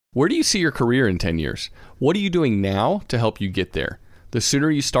Where do you see your career in 10 years? What are you doing now to help you get there? The sooner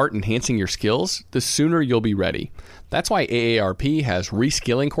you start enhancing your skills, the sooner you'll be ready. That's why AARP has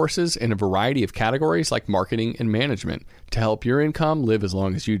reskilling courses in a variety of categories like marketing and management to help your income live as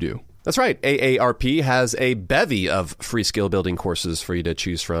long as you do. That's right. AARP has a bevy of free skill building courses for you to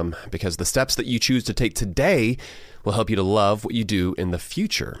choose from because the steps that you choose to take today will help you to love what you do in the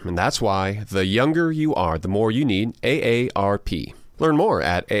future. And that's why the younger you are, the more you need AARP. Learn more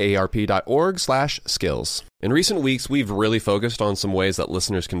at aarp.org/skills. In recent weeks, we've really focused on some ways that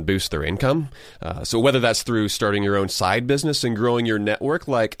listeners can boost their income. So whether that's through starting your own side business and growing your network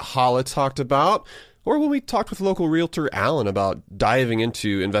like Hala talked about, or when we talked with local realtor Alan about diving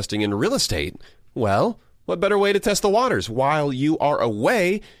into investing in real estate, well, what better way to test the waters? While you are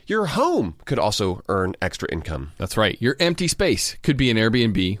away, your home could also earn extra income. That's right. Your empty space could be an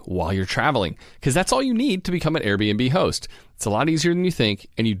Airbnb while you're traveling, because that's all you need to become an Airbnb host. It's a lot easier than you think,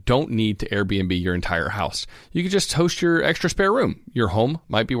 and you don't need to Airbnb your entire house. You can just host your extra spare room. Your home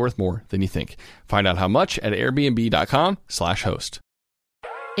might be worth more than you think. Find out how much at airbnb.com/host.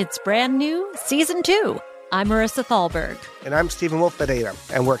 It's brand new, Season 2. I'm Marissa Thalberg. And I'm Stephen Wolf Pereira,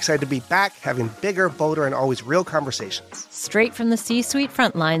 and we're excited to be back having bigger, bolder, and always real conversations. Straight from the C-suite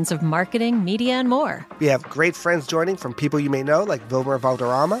front lines of marketing, media, and more. We have great friends joining from people you may know, like Vilmer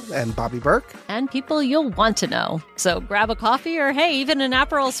Valderrama and Bobby Burke. And people you'll want to know. So grab a coffee or, hey, even an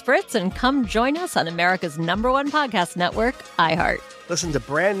Aperol Spritz and come join us on America's #1 podcast network, iHeart. Listen to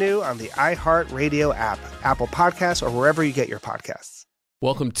Brand New on the iHeart Radio app, Apple Podcasts, or wherever you get your podcasts.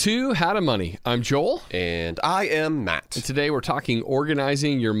 Welcome to How to Money. I'm Joel. And I am Matt. And today we're talking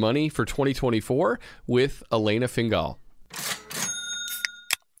organizing your money for 2024 with Alaina Fingal.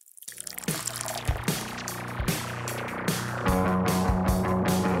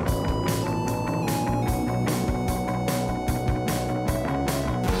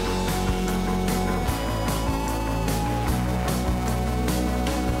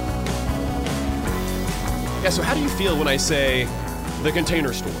 Yeah, so how do you feel when I say the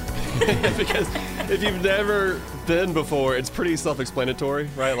Container Store? Because if you've never been before, it's pretty self-explanatory,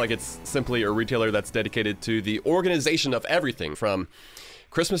 right? Like it's simply a retailer that's dedicated to the organization of everything from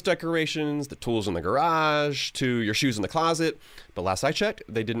Christmas decorations, the tools in the garage, to your shoes in the closet. But last I checked,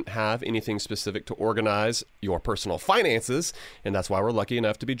 they didn't have anything specific to organize your personal finances. And that's why we're lucky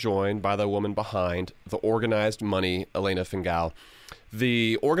enough to be joined by the woman behind the Organized Money, Alaina Fingal.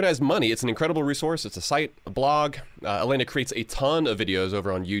 The Organized Money, it's an incredible resource. It's a site, a blog. Alaina creates a ton of videos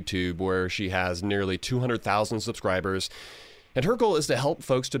over on YouTube where she has nearly 200,000 subscribers. And her goal is to help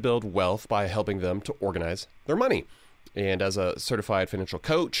folks to build wealth by helping them to organize their money. And as a certified financial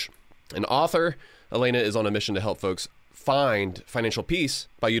coach and author, Alaina is on a mission to help folks find financial peace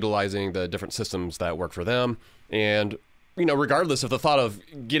by utilizing the different systems that work for them. And, you know, regardless of the thought of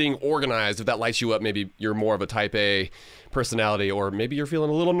getting organized, if that lights you up, maybe you're more of a type A personality, or maybe you're feeling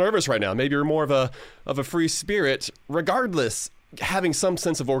a little nervous right now. Maybe you're more of a free spirit. Regardless, having some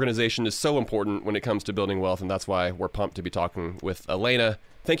sense of organization is so important when it comes to building wealth. And that's why we're pumped to be talking with Alaina.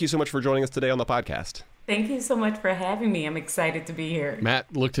 Thank you so much for joining us today on the podcast. Thank you so much for having me. I'm excited to be here.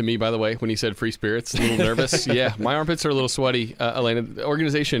 Matt looked at me, by the way, when he said free spirits, a little nervous. Yeah, my armpits are a little sweaty. Alaina, the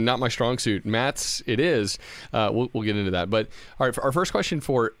organization, not my strong suit. Matt's, it is. We'll get into that. But all right, our first question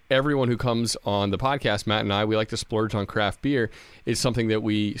for everyone who comes on the podcast, Matt and I, we like to splurge on craft beer. It's something that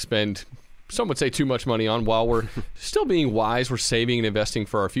we spend, some would say, too much money on while we're still being wise. We're saving and investing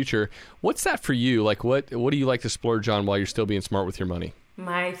for our future. What's that for you? Like, what do you like to splurge on while you're still being smart with your money?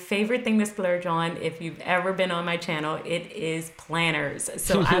 My favorite thing to splurge on, if you've ever been on my channel, it is planners.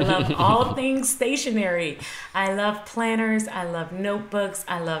 So I love all things stationery. I love planners. I love notebooks.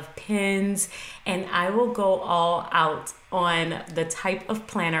 I love pens. And I will go all out on the type of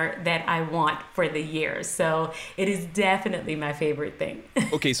planner that I want for the year. So it is definitely my favorite thing.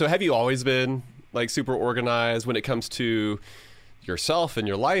 Okay, so have you always been like super organized when it comes to yourself and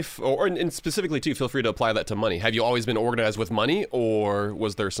your life, and specifically too, feel free to apply that to money. Have you always been organized with money, or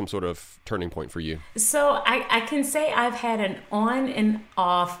was there some sort of turning point for you? So I can say I've had an on and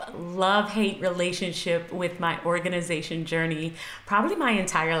off love-hate relationship with my organization journey probably my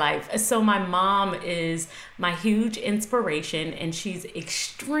entire life. So my mom is my huge inspiration, and she's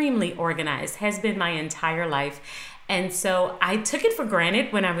extremely organized, has been my entire life. And so I took it for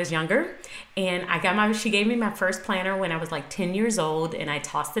granted when I was younger. And she gave me my first planner when I was like 10 years old, and I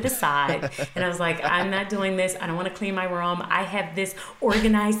tossed it aside. And I was like, I'm not doing this. I don't want to clean my room. I have this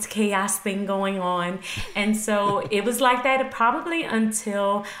organized chaos thing going on. And so it was like that probably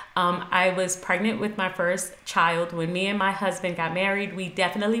until I was pregnant with my first child. When me and my husband got married, we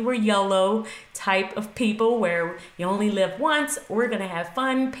definitely were YOLO type of people where you only live once. We're going to have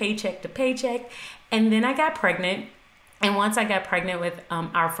fun, paycheck to paycheck. And then I got pregnant. And once I got pregnant with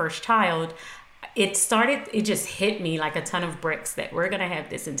our first child, it just hit me like a ton of bricks that we're going to have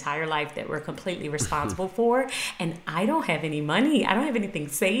this entire life that we're completely responsible for. And I don't have any money. I don't have anything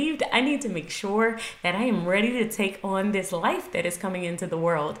saved. I need to make sure that I am ready to take on this life that is coming into the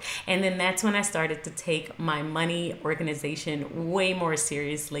world. And then that's when I started to take my money organization way more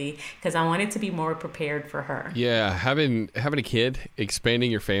seriously because I wanted to be more prepared for her. Yeah, having a kid, expanding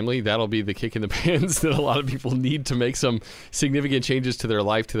your family, that'll be the kick in the pants that a lot of people need to make some significant changes to their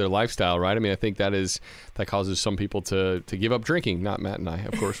life, to their lifestyle, right? I mean, I think that causes some people to give up drinking. Not Matt and I,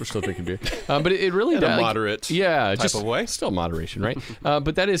 of course, we're still drinking beer, but it really in does, a moderate type of way. Still moderation, right?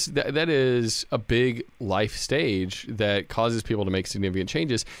 But that is a big life stage that causes people to make significant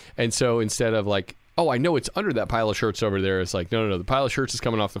changes. And so instead of like, oh, I know it's under that pile of shirts over there, it's like, no, the pile of shirts is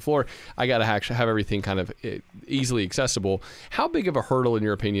coming off the floor. I got to actually have everything kind of easily accessible. How big of a hurdle, in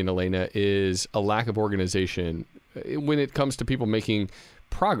your opinion, Alaina, is a lack of organization when it comes to people making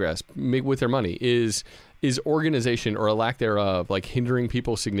progress with their money? Is organization or a lack thereof like hindering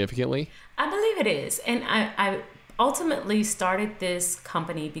people significantly? I believe it is. And I ultimately started this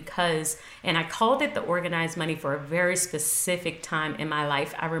company because, and I called it the Organized Money for a very specific time in my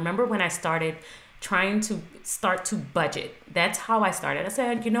life. I remember when I started trying to start to budget. That's how I started. I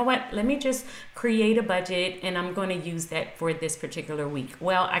said, you know what, let me just create a budget and I'm going to use that for this particular week.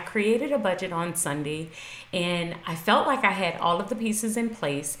 Well, I created a budget on Sunday and I felt like I had all of the pieces in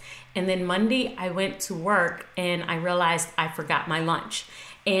place. And then Monday I went to work and I realized I forgot my lunch.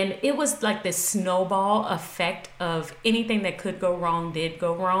 And it was like this snowball effect of anything that could go wrong did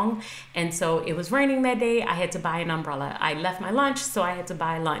go wrong. And so it was raining that day. I had to buy an umbrella. I left my lunch, so I had to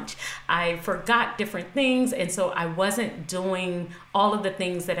buy lunch. I forgot different things. And so I wasn't doing all of the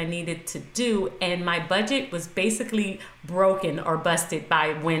things that I needed to do. And my budget was basically broken or busted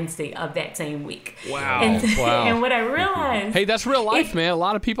by Wednesday of that same week. Wow. Wow. And what I realized... Hey, that's real life, man. A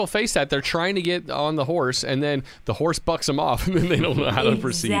lot of people face that. They're trying to get on the horse, and then the horse bucks them off, and then they don't know how to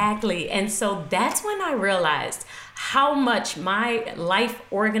proceed. Exactly. And so that's when I realized how much my life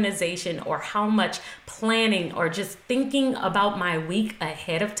organization or how much planning or just thinking about my week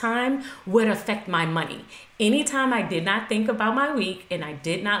ahead of time would affect my money. Anytime I did not think about my week and I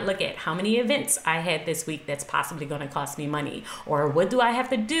did not look at how many events I had this week that's possibly going to cost me money, or what do I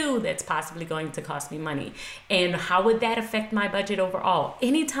have to do that's possibly going to cost me money, and how would that affect my budget overall?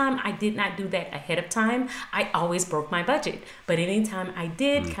 Anytime I did not do that ahead of time, I always broke my budget. But anytime I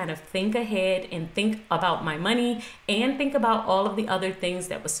did kind of think ahead and think about my money and think about all of the other things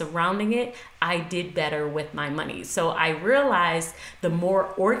that was surrounding it, I did better with my money. So I realized the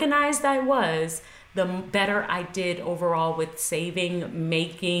more organized I was, the better I did overall with saving,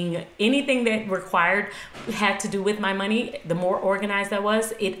 making, anything that had to do with my money. The more organized I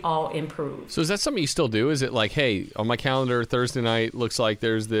was, it all improved. So is that something you still do? Is it like, hey, on my calendar, Thursday night, looks like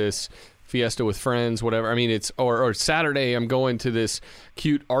there's this fiesta with friends, whatever. I mean, it's or Saturday, I'm going to this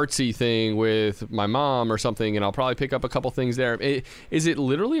cute artsy thing with my mom or something, and I'll probably pick up a couple things there. Is it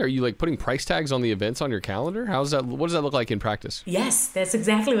literally? Are you like putting price tags on the events on your calendar? How's that? What does that look like in practice? Yes, that's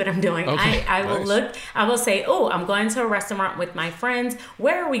exactly what I'm doing. Okay, I will nice. look. I will say, oh, I'm going to a restaurant with my friends.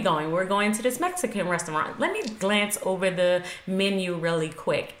 Where are we going? We're going to this Mexican restaurant. Let me glance over the menu really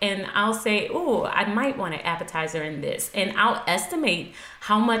quick, and I'll say, oh, I might want an appetizer in this, and I'll estimate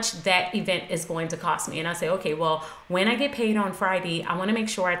how much that event is going to cost me. And I say, okay, well, when I get paid on Friday, I want to make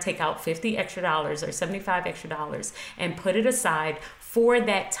sure I take out $50 extra or $75 extra and put it aside for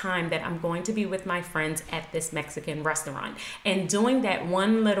that time that I'm going to be with my friends at this Mexican restaurant. And doing that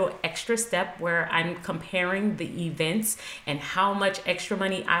one little extra step where I'm comparing the events and how much extra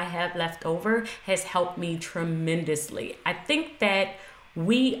money I have left over has helped me tremendously. I think that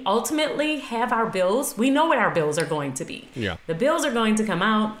we ultimately have our bills. We know what our bills are going to be. Yeah. The bills are going to come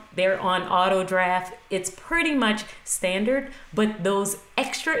out. They're on auto draft. It's pretty much standard, but those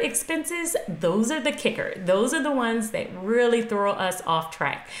extra expenses, those are the kicker. Those are the ones that really throw us off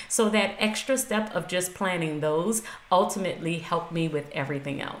track. So that extra step of just planning those ultimately helped me with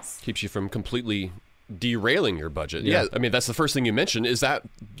everything else. Keeps you from completely derailing your budget. Yeah. I mean, that's the first thing you mentioned.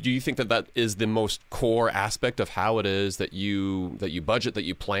 Do you think that is the most core aspect of how it is that you budget, that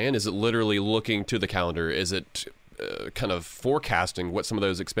you plan? Is it literally looking to the calendar? Is it kind of forecasting what some of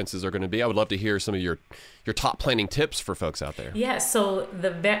those expenses are going to be, I would love to hear some of your top planning tips for folks out there. Yeah, so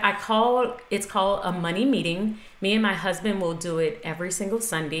it's called a money meeting. Me and my husband will do it every single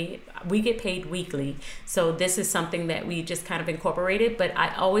Sunday. We get paid weekly, so this is something that we just kind of incorporated, but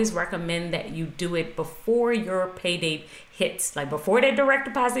I always recommend that you do it before your payday hits. Like before that direct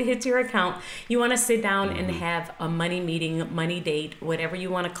deposit hits your account, you want to sit down and have a money meeting, money date, whatever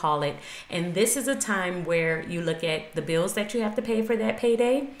you want to call it. And this is a time where you look at the bills that you have to pay for that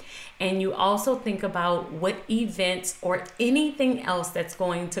payday. And you also think about what events or anything else that's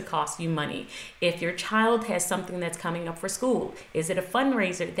going to cost you money. If your child has something that's coming up for school, is it a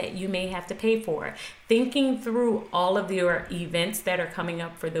fundraiser that you may have to pay for? Thinking through all of your events that are coming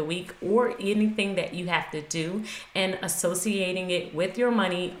up for the week or anything that you have to do and associating it with your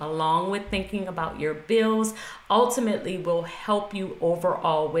money along with thinking about your bills ultimately will help you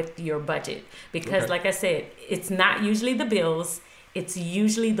overall with your budget. Because like I said, it's not usually the bills. It's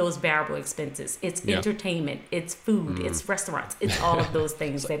usually those variable expenses. It's entertainment, it's food, it's restaurants, it's all of those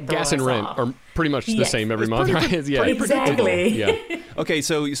things that throw gas and us rent off. are pretty much the same every month, right? Exactly. Yeah. Okay,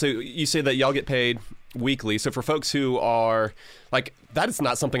 so you say that y'all get paid weekly. So for folks who are like, that is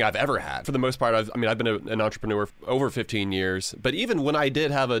not something I've ever had. For the most part, I've been an entrepreneur over 15 years. But even when I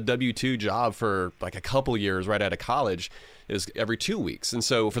did have a W-2 job for like a couple years right out of college, it was every 2 weeks. And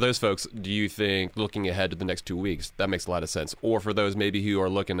so for those folks, do you think looking ahead to the next 2 weeks, that makes a lot of sense? Or for those maybe who are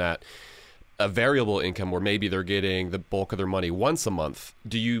looking at a variable income where maybe they're getting the bulk of their money once a month,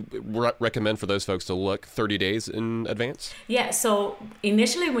 do you recommend for those folks to look 30 days in advance? Yeah, so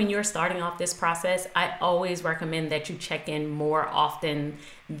initially when you're starting off this process, I always recommend that you check in more often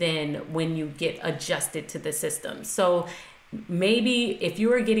than when you get adjusted to the system. So maybe if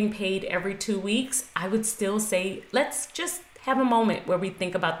you are getting paid every 2 weeks, I would still say, let's just have a moment where we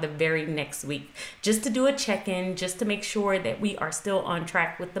think about the very next week, just to do a check-in, just to make sure that we are still on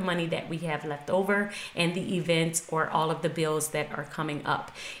track with the money that we have left over and the events or all of the bills that are coming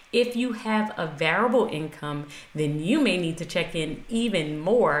up. If you have a variable income, then you may need to check in even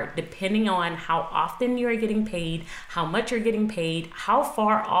more depending on how often you're getting paid, how much you're getting paid, how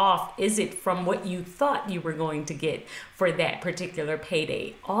far off is it from what you thought you were going to get for that particular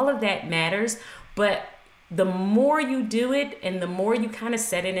payday. All of that matters, but the more you do it and the more you kind of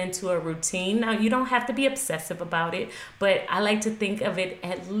set it into a routine. Now, you don't have to be obsessive about it, but I like to think of it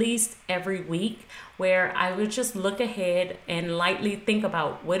at least every week where I would just look ahead and lightly think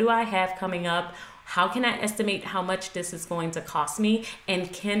about, what do I have coming up? How can I estimate how much this is going to cost me?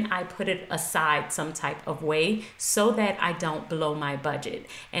 And can I put it aside some type of way so that I don't blow my budget?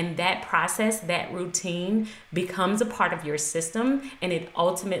 And that process, that routine becomes a part of your system, and it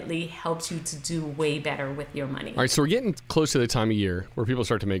ultimately helps you to do way better with your money. All right, so we're getting close to the time of year where people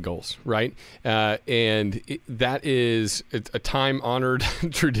start to make goals, right? That is a time-honored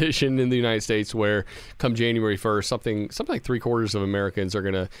tradition in the United States where come January 1st, something like 3/4 of Americans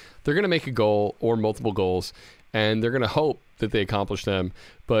are they're gonna make a goal or multiple goals, and they're going to hope that they accomplish them.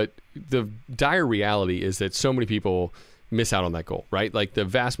 But the dire reality is that so many people miss out on that goal, right? Like the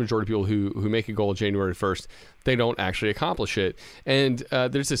vast majority of people who make a goal January 1st, they don't actually accomplish it. And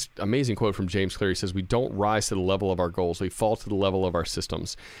there's this amazing quote from James Clear. He says, we don't rise to the level of our goals. We fall to the level of our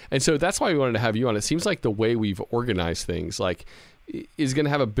systems. And so that's why we wanted to have you on. It seems like the way we've organized things is going to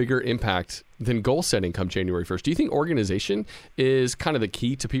have a bigger impact than goal setting come January 1st. Do you think organization is kind of the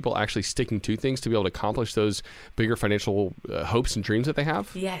key to people actually sticking to things to be able to accomplish those bigger financial hopes and dreams that they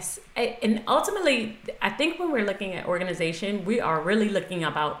have? Yes. And ultimately, I think when we're looking at organization, we are really thinking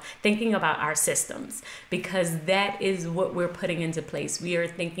about our systems, because that is what we're putting into place. We are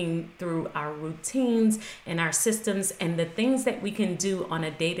thinking through our routines and our systems and the things that we can do on a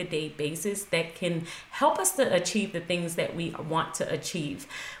day-to-day basis that can help us to achieve the things that we want to achieve.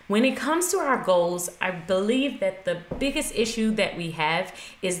 When it comes to our goals, I believe that the biggest issue that we have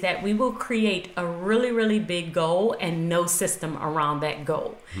is that we will create a really, really big goal and no system around that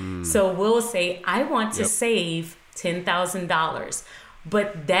goal. So we'll say, I want to save $10,000.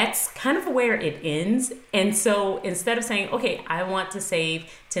 But that's kind of where it ends. And so instead of saying, okay, I want to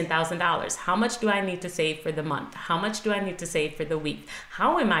save $10,000, how much do I need to save for the month? How much do I need to save for the week?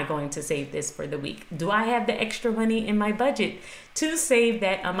 How am I going to save this for the week? Do I have the extra money in my budget to save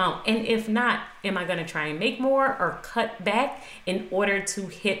that amount? And if not, am I going to try and make more or cut back in order to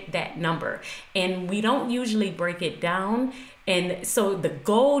hit that number? And we don't usually break it down. And so the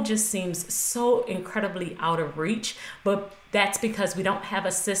goal just seems so incredibly out of reach, but that's because we don't have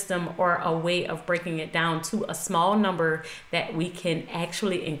a system or a way of breaking it down to a small number that we can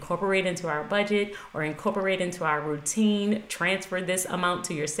actually incorporate into our budget or incorporate into our routine, transfer this amount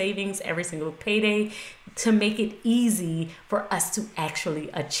to your savings every single payday to make it easy for us to actually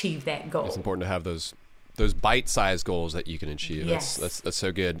achieve that goal. It's important to have those bite-sized goals that you can achieve. Yes. That's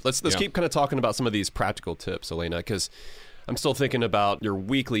so good. Let's keep kind of talking about some of these practical tips, Alaina, because I'm still thinking about your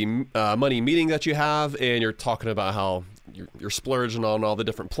weekly money meeting that you have, and you're talking about how you're splurging on all the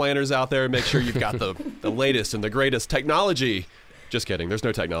different planners out there. Make sure you've got the latest and the greatest technology. Just kidding. There's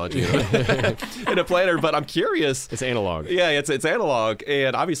no technology in a planner, but I'm curious. It's analog. Yeah, it's analog,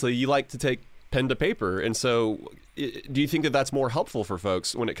 and obviously you like to take pen to paper, and so do you think that that's more helpful for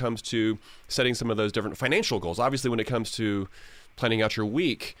folks when it comes to setting some of those different financial goals? Obviously, when it comes to planning out your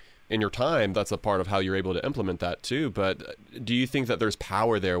week and your time, that's a part of how you're able to implement that too. But do you think that there's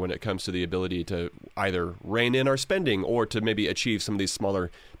power there when it comes to the ability to either rein in our spending or to maybe achieve some of these smaller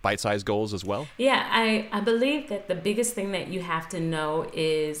bite-sized goals as well? Yeah, I believe that the biggest thing that you have to know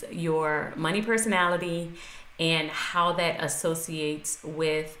is your money personality and how that associates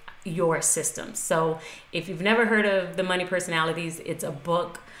with your system. So if you've never heard of the Money Personalities, it's a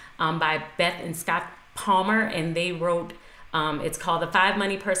book by Beth and Scott Palmer, and they wrote it's called The 5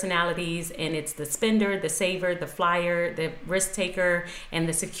 Money Personalities, and it's the spender, the saver, the flyer, the risk taker, and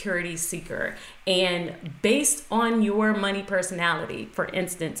the security seeker. And based on your money personality, for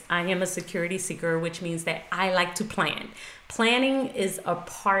instance, I am a security seeker, which means that I like to plan. Planning is a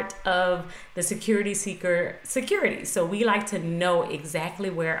part of the security seeker security. So we like to know exactly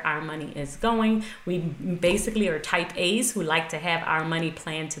where our money is going. We basically are type A's who like to have our money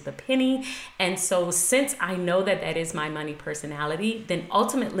planned to the penny. And so since I know that that is my money personality, then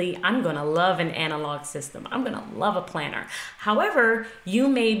ultimately I'm going to love an analog system. I'm going to love a planner. However, you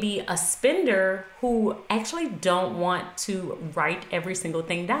may be a spender who actually don't want to write every single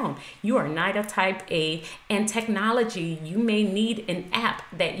thing down. You are not a type A, and technology, you may need an app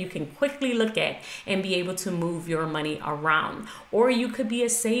that you can quickly look at and be able to move your money around. Or you could be a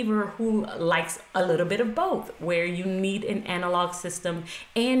saver who likes a little bit of both, where you need an analog system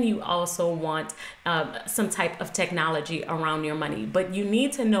and you also want some type of technology around your money. But you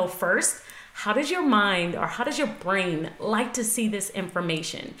need to know first, how does your mind or how does your brain like to see this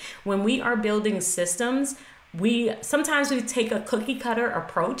information? When we are building systems, sometimes we take a cookie cutter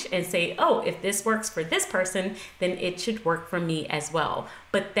approach and say, oh, if this works for this person, then it should work for me as well.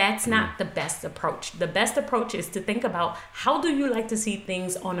 But that's not the best approach. The best approach is to think about, how do you like to see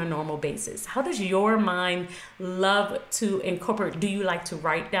things on a normal basis? How does your mind love to incorporate? Do you like to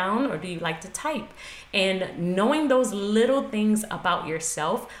write down or do you like to type? And knowing those little things about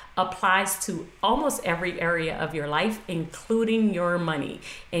yourself applies to almost every area of your life, including your money.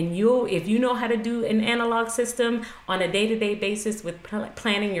 And if you know how to do an analog system on a day-to-day basis with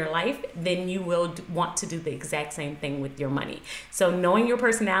planning your life, then you will want to do the exact same thing with your money. So knowing your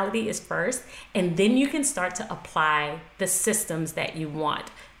personality is first, and then you can start to apply the systems that you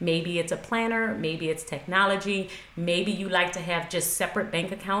want. Maybe it's a planner, maybe it's technology, maybe you like to have just separate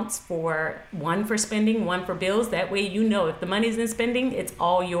bank accounts, one for spending, one for bills. That way you know if the money's in spending, it's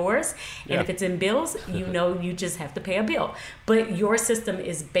all yours. And if it's in bills, you know you just have to pay a bill. But your system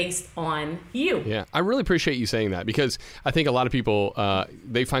is based on you. Yeah, I really appreciate you saying that, because I think a lot of people,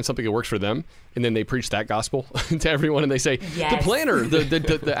 they find something that works for them, and then they preach that gospel to everyone, and they say, yes, the planner,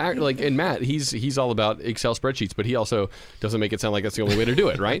 and Matt, he's all about Excel spreadsheets, but he also doesn't make it sound like that's the only way to do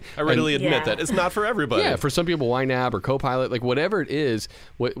it, right? I readily admit that it's not for everybody. Yeah, for some people, YNAB or Copilot, like whatever it is,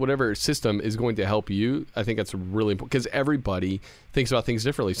 whatever system is going to help you, I think that's really important, because everybody thinks about things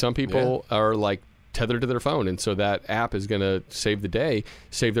differently. Some people are like tethered to their phone, and so that app is going to save the day,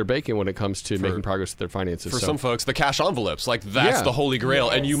 save their bacon when it comes to making progress with their finances. For some folks, the cash envelopes, like that's the holy grail,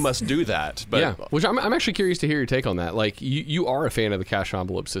 and you must do that. But which I'm actually curious to hear your take on that. Like you are a fan of the cash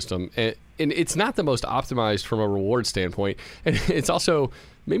envelope system, and it's not the most optimized from a reward standpoint, and it's also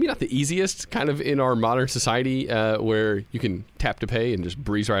maybe not the easiest kind of in our modern society where you can tap to pay and just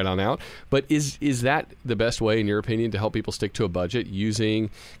breeze right on out. But is that the best way, in your opinion, to help people stick to a budget,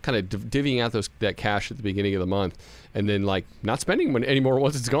 using kind of divvying out that cash at the beginning of the month and then like not spending anymore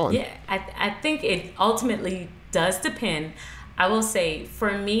once it's gone? Yeah, I think it ultimately does depend. I will say,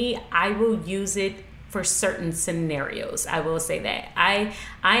 for me, I will use it for certain scenarios. I will say that. I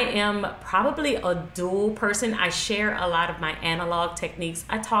am probably a dual person. I share a lot of my analog techniques.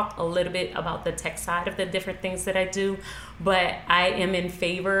 I talk a little bit about the tech side of the different things that I do, but I am in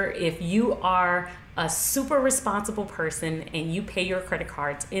favor, if you are a super responsible person and you pay your credit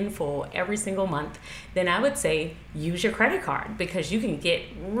cards in full every single month, then I would say use your credit card, because you can get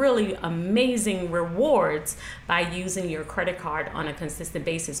really amazing rewards by using your credit card on a consistent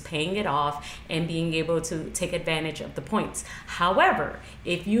basis, paying it off and being able to take advantage of the points. However,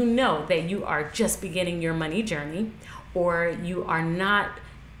 if you know that you are just beginning your money journey, or you are not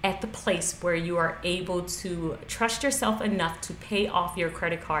at the place where you are able to trust yourself enough to pay off your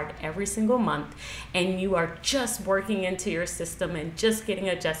credit card every single month, and you are just working into your system and just getting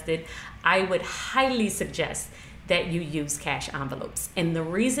adjusted, I would highly suggest that you use cash envelopes. And the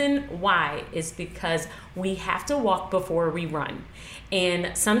reason why is because we have to walk before we run.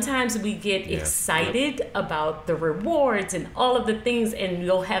 And sometimes we get excited about the rewards and all of the things, and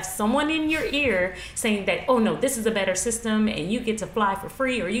you'll have someone in your ear saying that, oh no, this is a better system and you get to fly for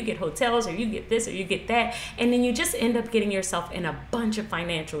free, or you get hotels, or you get this, or you get that. And then you just end up getting yourself in a bunch of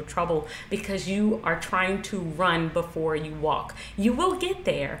financial trouble because you are trying to run before you walk. You will get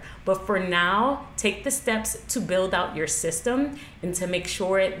there, but for now, take the steps to build out your system and to make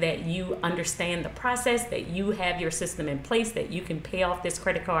sure that you understand the process, that you have your system in place, that you can pay off this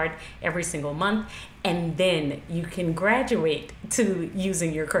credit card every single month, and then you can graduate to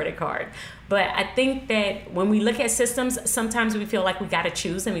using your credit card. But I think that when we look at systems, sometimes we feel like we got to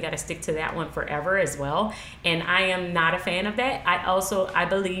choose and we got to stick to that one forever as well. And I am not a fan of that. I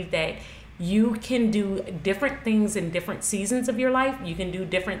believe that you can do different things in different seasons of your life. You can do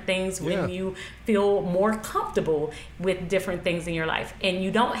different things when you feel more comfortable with different things in your life. And you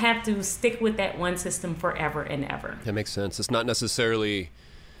don't have to stick with that one system forever and ever. That makes sense. It's not necessarily...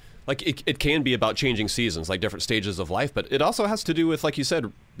 Like, it can be about changing seasons, like different stages of life, but it also has to do with, like you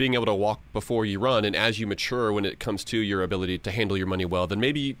said, being able to walk before you run. And as you mature, when it comes to your ability to handle your money well, then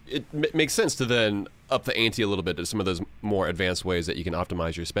maybe it makes sense to then up the ante a little bit to some of those more advanced ways that you can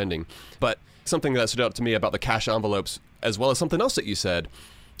optimize your spending. But something that stood out to me about the cash envelopes, as well as something else that you said,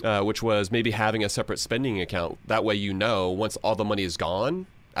 which was maybe having a separate spending account. That way, you know, once all the money is gone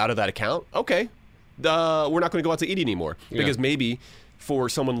out of that account, okay, we're not going to go out to eat anymore. Because maybe... for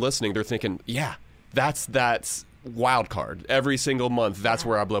someone listening, they're thinking, yeah, that's wild card. Every single month, that's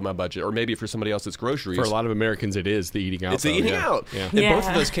where I blow my budget. Or maybe for somebody else, it's groceries. For a lot of Americans, it is the eating out. It's the eating out. Yeah. In both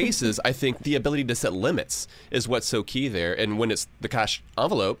of those cases, I think the ability to set limits is what's so key there. And when it's the cash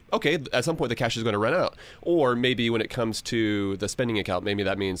envelope, okay, at some point the cash is going to run out. Or maybe when it comes to the spending account, maybe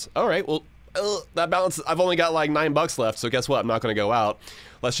that means, all right, well, that balance, I've only got like $9 left, so guess what? I'm not going to go out.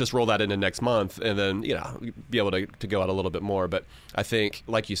 Let's just roll that into next month, and then, you know, be able to go out a little bit more. But I think,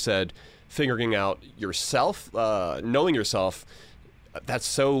 like you said, figuring out yourself, knowing yourself, that's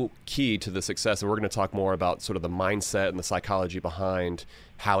so key to the success. And we're going to talk more about sort of the mindset and the psychology behind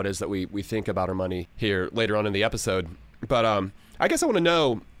how it is that we think about our money here later on in the episode. But I guess I want to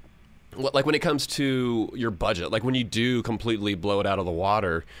know, like, when it comes to your budget, like when you do completely blow it out of the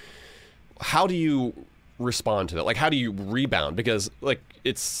water, how do you respond to that? Like, how do you rebound? Because, like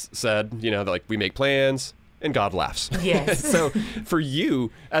it's said, you know, that, like, we make plans and God laughs. Yes. So for you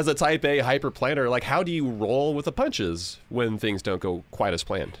as a type A hyper planner, like, how do you roll with the punches when things don't go quite as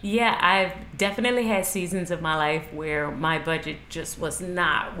planned? Yeah, I've definitely had seasons of my life where my budget just was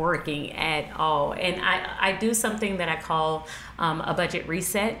not working at all. And I do something that I call a budget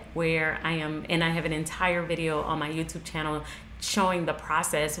reset, where I have an entire video on my YouTube channel showing the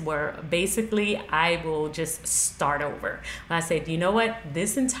process where basically I will just start over. I said, you know what,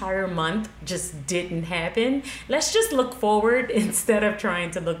 this entire month just didn't happen. Let's just look forward instead of trying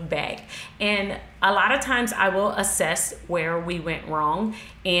to look back. And a lot of times I will assess where we went wrong,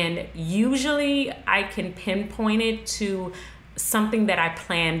 and usually I can pinpoint it to something that I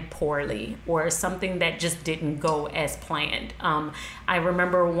planned poorly or something that just didn't go as planned. I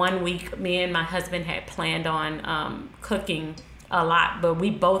remember one week me and my husband had planned on cooking a lot, but we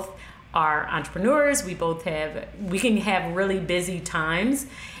both are entrepreneurs. We can have really busy times.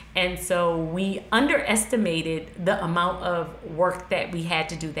 And so we underestimated the amount of work that we had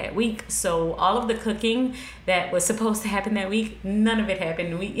to do that week. So all of the cooking that was supposed to happen that week, none of it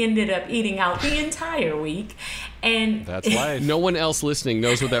happened. We ended up eating out the entire week. And that's life. No one else listening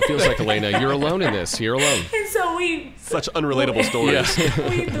knows what that feels like, Alaina. You're alone in this. You're alone. And so such unrelatable stories.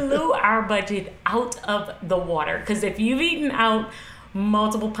 We blew our budget out of the water. Because if you've eaten out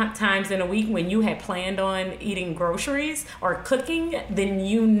multiple times in a week when you had planned on eating groceries or cooking, then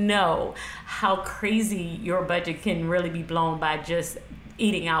you know how crazy your budget can really be blown by just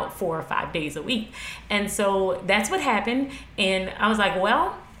eating out 4 or 5 days a week. And so that's what happened. And I was like,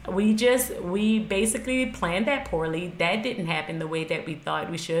 well, we basically planned that poorly. That didn't happen the way that we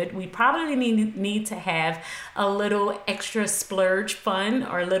thought we should. We probably need to have a little extra splurge fund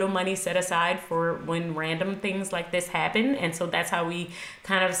or a little money set aside for when random things like this happen. And so that's how we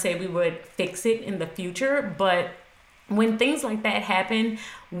kind of say we would fix it in the future. But when things like that happen,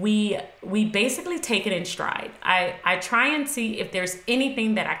 we basically take it in stride. I try and see if there's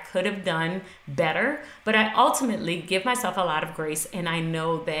anything that I could have done better, but I ultimately give myself a lot of grace, and I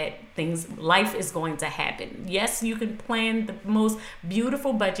know that life is going to happen. Yes, you can plan the most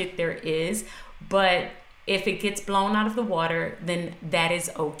beautiful budget there is, but if it gets blown out of the water, then that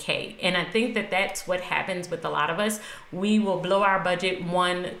is okay. And I think that that's what happens with a lot of us. We will blow our budget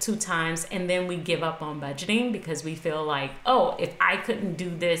 1-2 times, and then we give up on budgeting because we feel like, oh, if I couldn't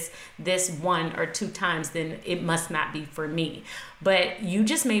do this 1 or 2 times, then it must not be for me. But you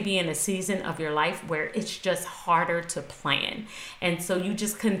just may be in a season of your life where it's just harder to plan. And so you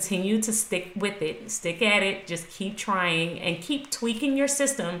just continue to stick with it, stick at it, just keep trying and keep tweaking your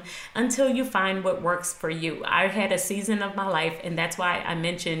system until you find what works for you. I had a season of my life, and that's why I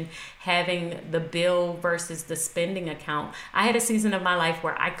mentioned having the bill versus the spending account. I had a season of my life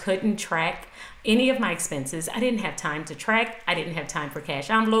where I couldn't track any of my expenses. I didn't have time to track. I didn't have time for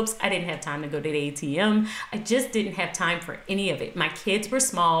cash envelopes. I didn't have time to go to the ATM. I just didn't have time for any of it. My kids were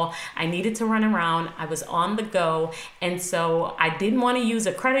small. I needed to run around. I was on the go. And so I didn't want to use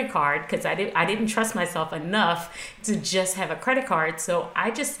a credit card because I didn't trust myself enough to just have a credit card. So I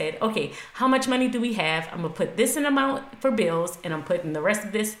just said, okay, how much money do we have? I'm going to put this in amount for bills, and I'm putting the rest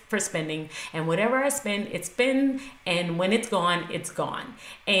of this for spending. And whatever I spend, it's spent. And when it's gone, it's gone.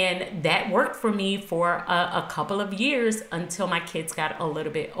 And that worked for me for a couple of years until my kids got a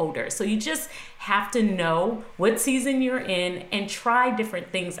little bit older. So you just have to know what season you're in and try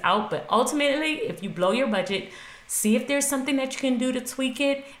different things out. But ultimately, if you blow your budget, see if there's something that you can do to tweak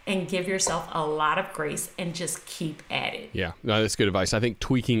it, and give yourself a lot of grace and just keep at it. Yeah, no, that's good advice. I think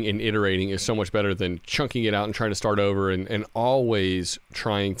tweaking and iterating is so much better than chunking it out and trying to start over and always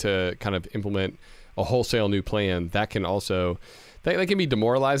trying to kind of implement a wholesale new plan. That can also... That can be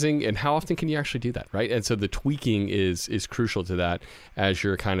demoralizing, and how often can you actually do that, right? And so the tweaking is crucial to that as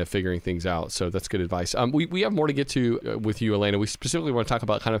you're kind of figuring things out. So that's good advice. We have more to get to with you, Alaina. We specifically want to talk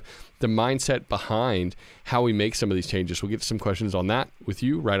about kind of the mindset behind how we make some of these changes. We'll get to some questions on that with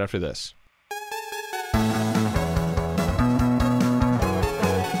you right after this.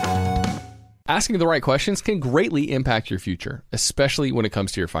 Asking the right questions can greatly impact your future, especially when it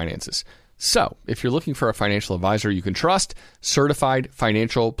comes to your finances. So, if you're looking for a financial advisor you can trust, certified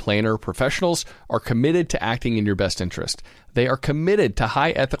financial planner professionals are committed to acting in your best interest. They are committed to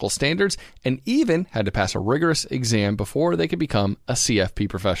high ethical standards and even had to pass a rigorous exam before they could become a CFP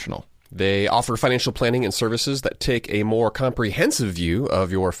professional. They offer financial planning and services that take a more comprehensive view of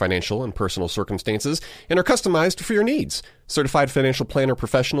your financial and personal circumstances and are customized for your needs. Certified financial planner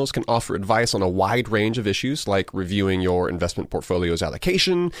professionals can offer advice on a wide range of issues like reviewing your investment portfolio's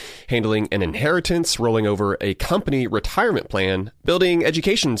allocation, handling an inheritance, rolling over a company retirement plan, building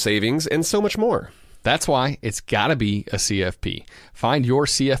education savings, and so much more. That's why it's got to be a CFP. Find your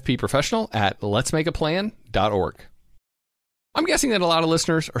CFP professional at letsmakeaplan.org. I'm guessing that a lot of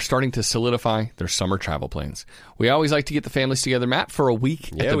listeners are starting to solidify their summer travel plans. We always like to get the families together, Matt, for a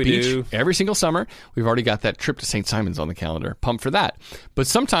week at the beach every single summer. We've already got that trip to St. Simon's on the calendar. Pumped for that. But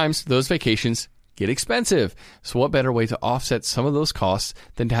sometimes those vacations get expensive. So what better way to offset some of those costs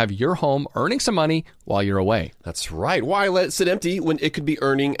than to have your home earning some money while you're away? That's right. Why let it sit empty when it could be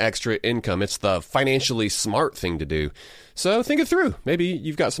earning extra income? It's the financially smart thing to do. So think it through. Maybe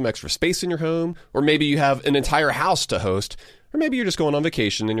you've got some extra space in your home, or maybe you have an entire house to host. Or maybe you're just going on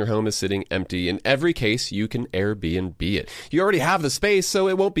vacation and your home is sitting empty. In every case, you can Airbnb it. You already have the space, so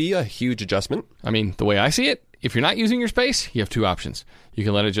it won't be a huge adjustment. I mean, the way I see it, if you're not using your space, you have 2 options. You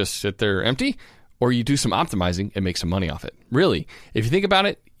can let it just sit there empty, or you do some optimizing and make some money off it. Really, if you think about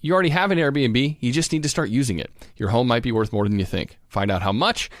it, you already have an Airbnb. You just need to start using it. Your home might be worth more than you think. Find out how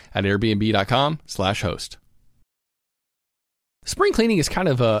much at airbnb.com/host. Spring cleaning is kind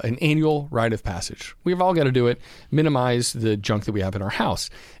of an annual rite of passage. We've all got to do it, minimize the junk that we have in our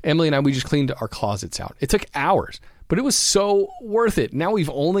house. Emily and I, we just cleaned our closets out. It took hours, but it was so worth it. Now we've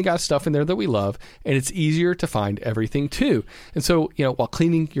only got stuff in there that we love, and it's easier to find everything too. And so, while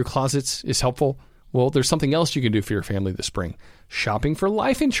cleaning your closets is helpful, well, there's something else you can do for your family this spring. Shopping for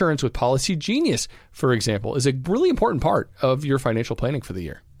life insurance with Policy Genius, for example, is a really important part of your financial planning for the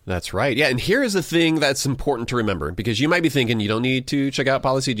year. That's right. Yeah, and here is the thing that's important to remember, because you might be thinking you don't need to check out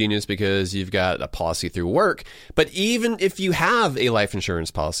Policy Genius because you've got a policy through work. But even if you have a life insurance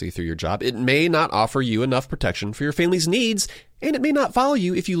policy through your job, it may not offer you enough protection for your family's needs, and it may not follow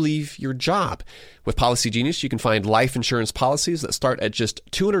you if you leave your job. With Policy Genius, you can find life insurance policies that start at just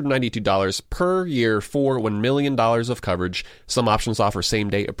 $292 per year for $1 million of coverage. Some options offer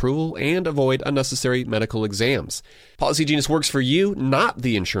same-day approval and avoid unnecessary medical exams. Policy Genius works for you, not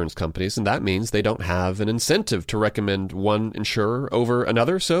the insurance companies, and that means they don't have an incentive to recommend one insurer over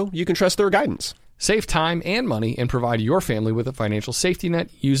another, so you can trust their guidance. Save time and money and provide your family with a financial safety net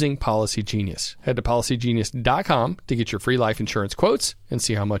using Policy Genius. Head to policygenius.com to get your free life insurance quotes and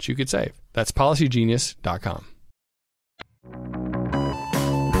see how much you could save. That's policygenius.com.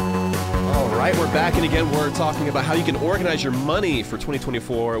 All right, we're back, and again, we're talking about how you can organize your money for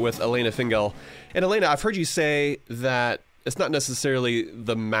 2024 with Alaina Fingal. And Alaina, I've heard you say that it's not necessarily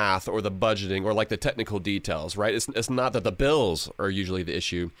the math or the budgeting or like the technical details, right? It's not that the bills are usually the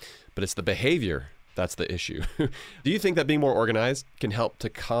issue, but it's the behavior that's the issue. Do you think that being more organized can help to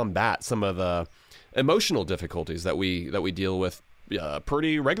combat some of the emotional difficulties that we deal with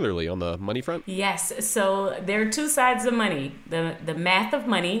pretty regularly on the money front? Yes. So there are two sides of money. The math of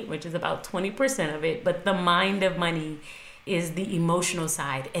money, which is about 20% of it, but the mind of money is the emotional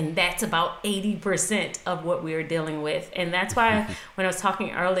side, and that's about 80% of what we are dealing with. And that's why when I was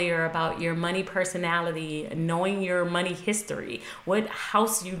talking earlier about your money personality, knowing your money history, what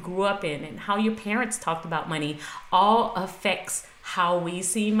house you grew up in, and how your parents talked about money, all affects how we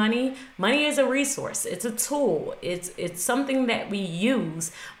see money. Money is a resource. It's a tool. It's something that we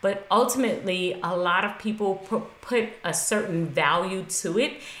use, but ultimately a lot of people put a certain value to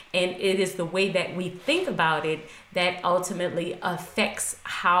it, and it is the way that we think about it that ultimately affects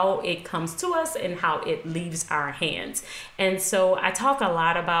how it comes to us and how it leaves our hands. And so I talk a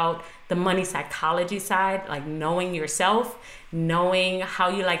lot about the money psychology side, like knowing yourself, knowing how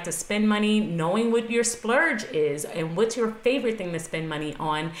you like to spend money, knowing what your splurge is and what's your favorite thing to spend money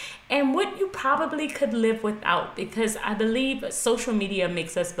on, and what you probably could live without, because I believe social media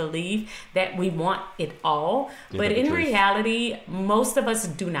makes us believe that we want it all, but in reality, most of us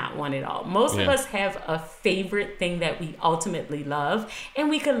do not want it all. Most of us have a favorite thing that we ultimately love, and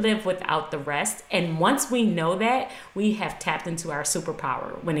we could live without the rest. And once we know that, we have tapped into our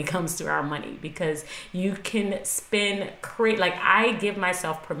superpower when it comes to our money, because you can spend like I give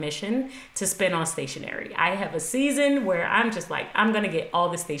myself permission to spend on stationery. I have a season where I'm just like, I'm going to get all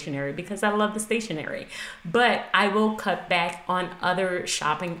the stationery because I love the stationery, but I will cut back on other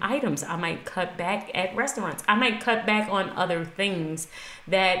shopping items. I might cut back at restaurants. I might cut back on other things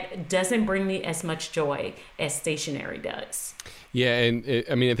that doesn't bring me as much joy as stationery does. Yeah, and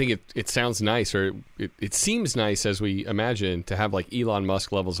I think it sounds nice, or it seems nice as we imagine, to have like Elon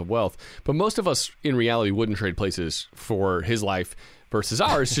Musk levels of wealth. But most of us in reality wouldn't trade places for his life versus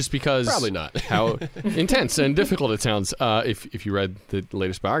ours, just because probably not how intense and difficult it sounds. If you read the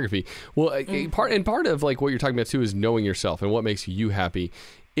latest biography, well, part of like what you're talking about too is knowing yourself and what makes you happy.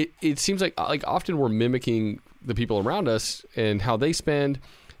 It seems like often we're mimicking the people around us and how they spend,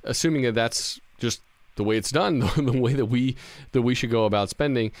 assuming that that's just the way it's done, the way that we should go about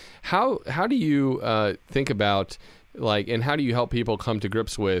spending. How do you think about and how do you help people come to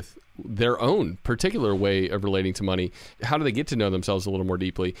grips with their own particular way of relating to money? How do they get to know themselves a little more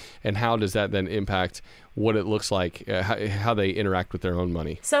deeply, and how does that then impact what it looks like, how they interact with their own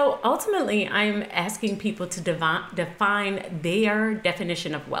money? So ultimately, I'm asking people to define their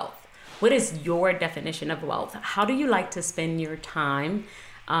definition of wealth. What is your definition of wealth? How do you like to spend your time?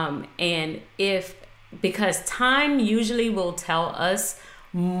 Because time usually will tell us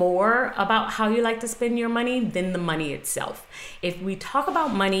more about how you like to spend your money than the money itself. If we talk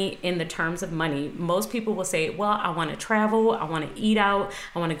about money in the terms of money, most people will say, well, I want to travel, I want to eat out,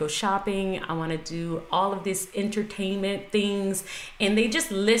 I want to go shopping, I want to do all of these entertainment things. And they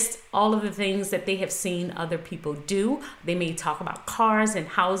just list all of the things that they have seen other people do. They may talk about cars and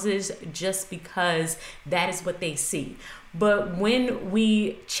houses just because that is what they see. But when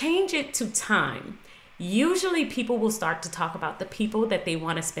we change it to time, usually people will start to talk about the people that they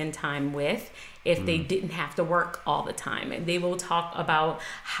want to spend time with if they didn't have to work all the time. And they will talk about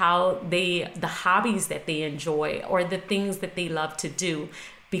the hobbies that they enjoy or the things that they love to do.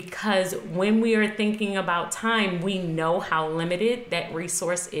 Because when we are thinking about time, we know how limited that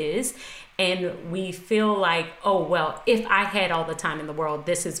resource is. And we feel like, oh, well, if I had all the time in the world,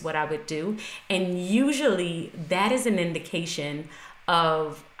 this is what I would do. And usually that is an indication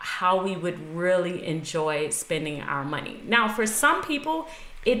of how we would really enjoy spending our money. Now, for some people,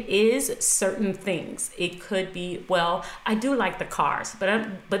 it is certain things. It could be, well, I do like the cars,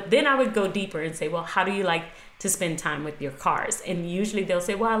 but then I would go deeper and say, well, how do you like to spend time with your cars? And usually they'll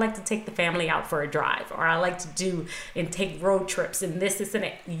say, well, I like to take the family out for a drive, or I like to do and take road trips and this and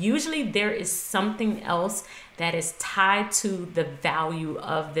that. Usually there is something else that is tied to the value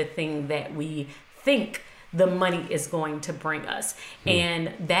of the thing that we think the money is going to bring us.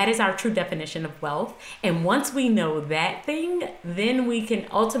 And that is our true definition of wealth. And once we know that thing, then we can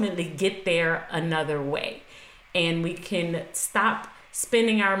ultimately get there another way. And we can stop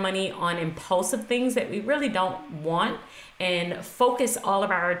spending our money on impulsive things that we really don't want and focus all of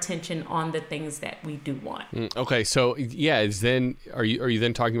our attention on the things that we do want. Okay, so yeah, are you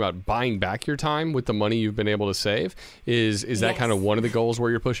then talking about buying back your time with the money you've been able to save? Is that Yes. kind of one of the goals where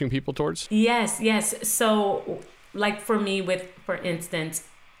you're pushing people towards? Yes. So like for me, for instance,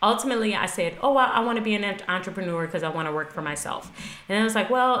 ultimately I said, oh, well, I want to be an entrepreneur because I want to work for myself. And I was like,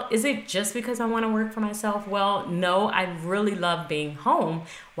 well, is it just because I want to work for myself? Well, no, I really love being home.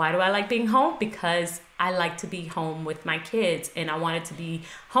 Why do I like being home? Because I like to be home with my kids, and I wanted to be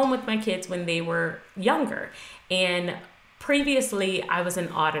home with my kids when they were younger. And previously, I was an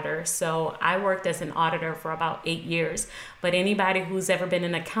auditor, so I worked as an auditor for about 8 years. But anybody who's ever been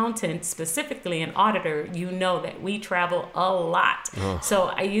an accountant, specifically an auditor, you know that we travel a lot.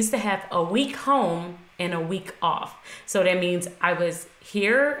 So I used to have a week home and a week off. So that means I was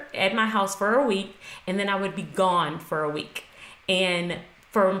here at my house for a week, and then I would be gone for a week. And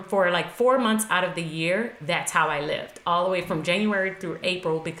for like 4 months out of the year, that's how I lived. All the way from January through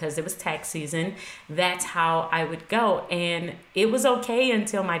April, because it was tax season, that's how I would go. And it was okay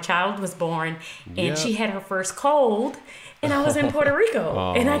until my child was born and she had her first cold, and I was in Puerto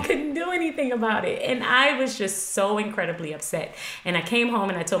Rico and I couldn't do anything about it. And I was just so incredibly upset. And I came home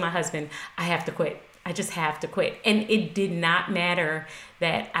and I told my husband, I have to quit. I just have to quit. And it did not matter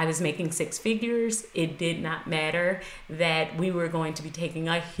that I was making six figures. It did not matter that we were going to be taking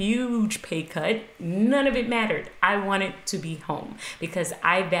a huge pay cut. None of it mattered. I wanted to be home because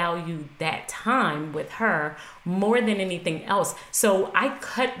I valued that time with her more than anything else. So I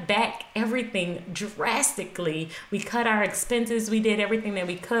cut back everything drastically. We cut our expenses. We did everything that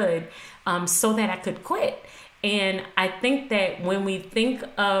we could so that I could quit. And I think that when we think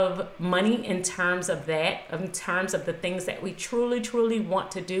of money in terms of that, in terms of the things that we truly, truly want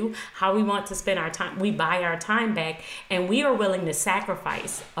to do, how we want to spend our time, we buy our time back, and we are willing to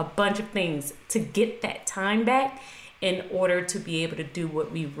sacrifice a bunch of things to get that time back in order to be able to do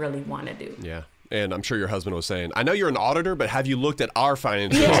what we really want to do. Yeah. And I'm sure your husband was saying, I know you're an auditor, but have you looked at our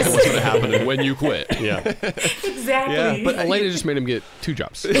financials and what's going to happen when you quit? Yeah. Exactly. Yeah, But Alaina just made him get 2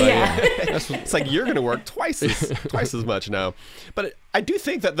 jobs. It's like you're going to work twice as much now. But I do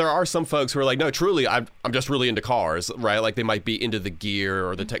think that there are some folks who are like, no, truly, I'm just really into cars, right? Like they might be into the gear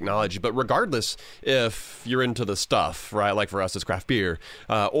or the technology. But regardless, if you're into the stuff, right? Like for us, it's craft beer.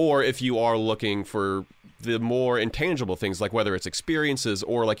 Or if you are looking for the more intangible things, like whether it's experiences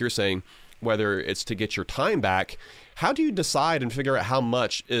or like you're saying, whether it's to get your time back, how do you decide and figure out how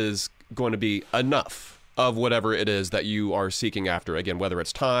much is going to be enough of whatever it is that you are seeking after? Again, whether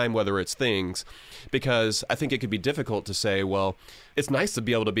it's time, whether it's things, because I think it could be difficult to say, well, it's nice to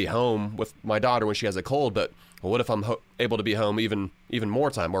be able to be home with my daughter when she has a cold, but well, what if I'm able to be home even more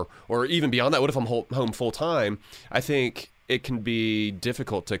time or even beyond that? What if I'm home full time? I think it can be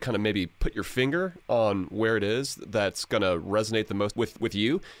difficult to kind of maybe put your finger on where it is that's going to resonate the most with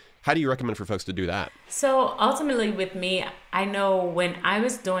you. How do you recommend for folks to do that? So ultimately with me, I know when I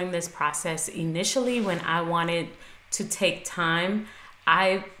was doing this process initially, when I wanted to take time,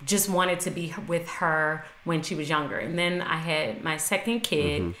 I just wanted to be with her when she was younger. And then I had my second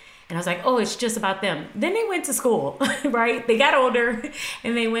kid and I was like, oh, it's just about them. Then they went to school, right? They got older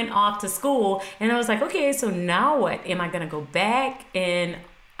and they went off to school. And I was like, okay, so now what? Am I going to go back? And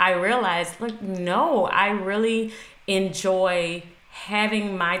I realized, like, no, I really enjoy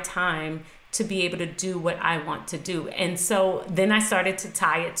having my time to be able to do what I want to do. And so then I started to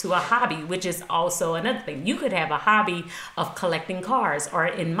tie it to a hobby, which is also another thing. You could have a hobby of collecting cars, or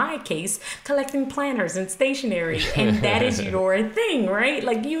in my case, collecting planners and stationery, and that is your thing, right?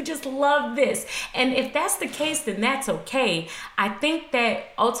 Like you just love this. And if that's the case, then that's okay. I think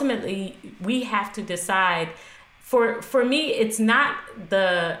that ultimately we have to decide. For me, it's not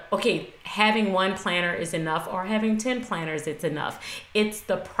having one planner is enough or having 10 planners is enough. It's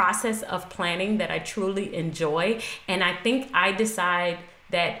the process of planning that I truly enjoy. And I think I decide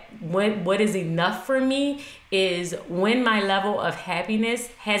that what is enough for me is when my level of happiness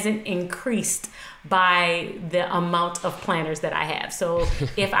hasn't increased by the amount of planners that I have. So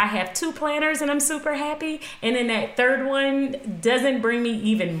if I have 2 planners and I'm super happy, and then that third one doesn't bring me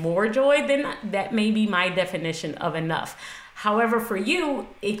even more joy, then that may be my definition of enough. However, for you,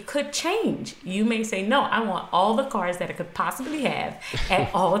 it could change. You may say, no, I want all the cars that I could possibly have at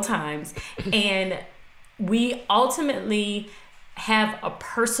all times. And we ultimately have a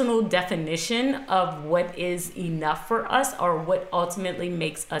personal definition of what is enough for us, or what ultimately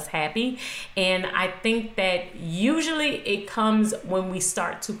makes us happy. And I think that usually it comes when we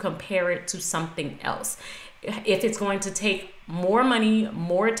start to compare it to something else. If it's going to take more money,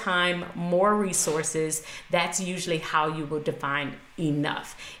 more time, more resources, that's usually how you will define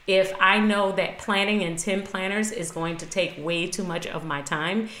enough. If I know that planning in 10 planners is going to take way too much of my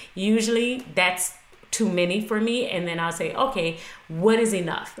time, usually that's too many for me. And then I'll say, okay, what is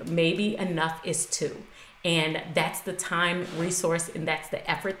enough? Maybe enough is 2. And that's the time, resource, and that's the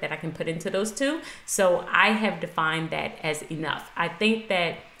effort that I can put into those 2. So I have defined that as enough. I think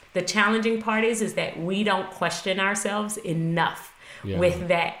that the challenging part is that we don't question ourselves enough with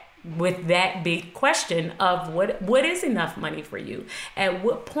that big question of what is enough money for you? At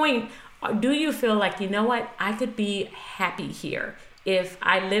what point do you feel like, you know what, I could be happy here? If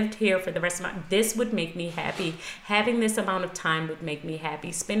I lived here for the rest of this would make me happy. Having this amount of time would make me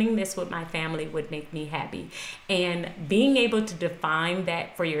happy. Spending this with my family would make me happy. And being able to define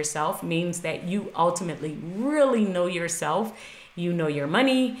that for yourself means that you ultimately really know yourself. You know your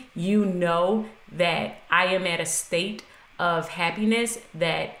money. You know that I am at a state of happiness,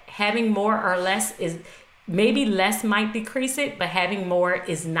 that having more or less is, maybe less might decrease it, but having more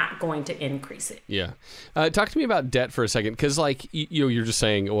is not going to increase it. Yeah. Talk to me about debt for a second, because you're just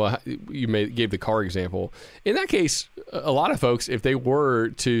saying, well, gave the car example. In that case, a lot of folks, if they were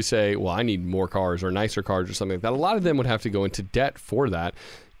to say, well, I need more cars or nicer cars or something like that, a lot of them would have to go into debt for that.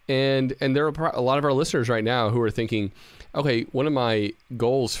 And there are a lot of our listeners right now who are thinking, okay, one of my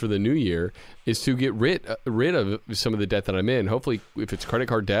goals for the new year is to get rid of some of the debt that I'm in. Hopefully, if it's credit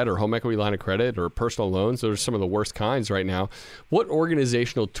card debt or home equity line of credit or personal loans, those are some of the worst kinds right now. What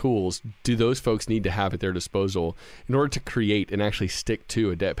organizational tools do those folks need to have at their disposal in order to create and actually stick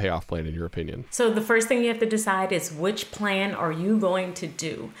to a debt payoff plan, in your opinion? So the first thing you have to decide is, which plan are you going to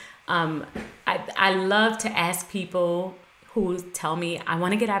do? I love to ask people who tell me, I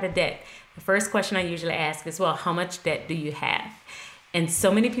want to get out of debt. The first question I usually ask is, well, how much debt do you have? And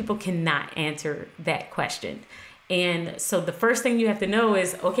so many people cannot answer that question. And so the first thing you have to know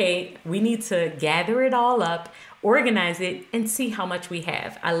is, okay, we need to gather it all up, organize it, and see how much we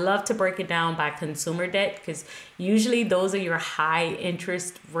have. I love to break it down by consumer debt, because usually those are your high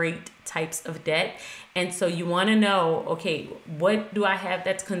interest rate types of debt. And so you want to know, okay, what do I have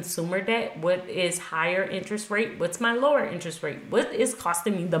that's consumer debt? What is higher interest rate? What's my lower interest rate? What is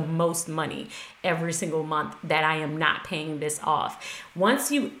costing me the most money every single month that I am not paying this off? Once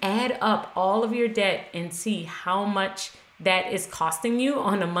you add up all of your debt and see how much that is costing you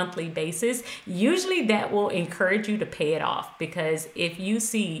on a monthly basis, usually that will encourage you to pay it off. Because if you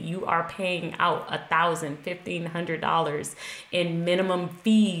see you are paying out $1,000, $1,500 in minimum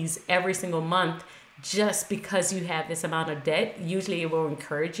fees every single month, just because you have this amount of debt, usually it will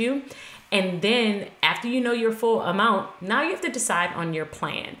encourage you. And then after you know your full amount, now you have to decide on your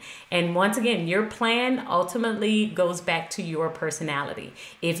plan. And once again, your plan ultimately goes back to your personality.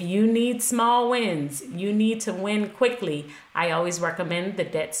 If you need small wins, you need to win quickly, I always recommend the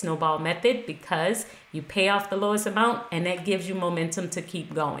debt snowball method, because you pay off the lowest amount and that gives you momentum to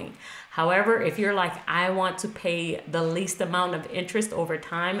keep going. However, if you're like, I want to pay the least amount of interest over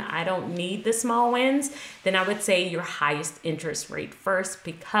time, I don't need the small wins, then I would say your highest interest rate first,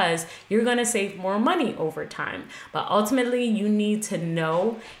 because you're going to save more money over time. But ultimately, you need to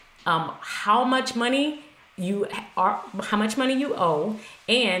know how much money you owe,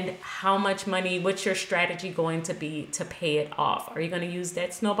 and how much money, what's your strategy going to be to pay it off? Are you going to use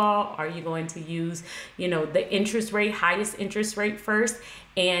that snowball? Are you going to use, the interest rate, highest interest rate first?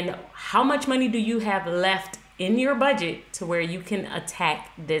 And how much money do you have left in your budget to where you can attack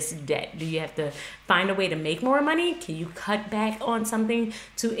this debt? Do you have to find a way to make more money? Can you cut back on something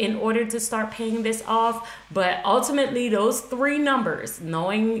in order to start paying this off? But ultimately, those 3 numbers,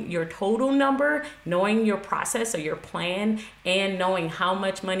 knowing your total number, knowing your process or your plan, and knowing how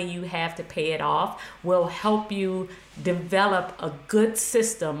much money you have to pay it off, will help you develop a good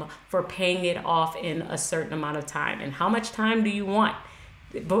system for paying it off in a certain amount of time. And how much time do you want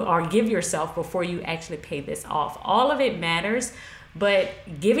or give yourself before you actually pay this off? All of it matters, But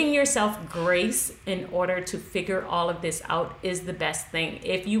giving yourself grace in order to figure all of this out is the best thing.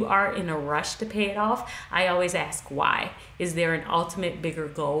 If you are in a rush to pay it off, I always ask why. Is there an ultimate bigger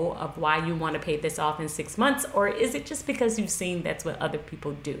goal of why you want to pay this off in 6 months? Or is it just because you've seen that's what other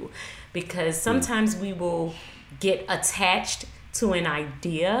people do? Because sometimes we will get attached to an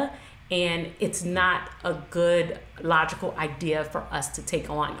idea and it's not a good logical idea for us to take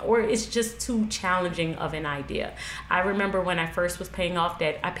on, or it's just too challenging of an idea. I remember when I first was paying off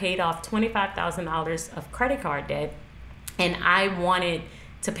debt, I paid off $25,000 of credit card debt, and I wanted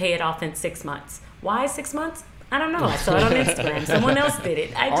to pay it off in 6 months. Why 6 months? I don't know. I saw it on Instagram. Someone else did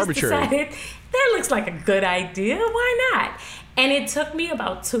it. I just decided that looks like a good idea. Why not? And it took me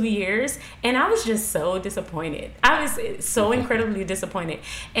about 2 years, and I was just so disappointed. I was so incredibly disappointed.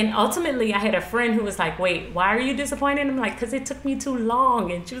 And ultimately, I had a friend who was like, wait, why are you disappointed? I'm like, because it took me too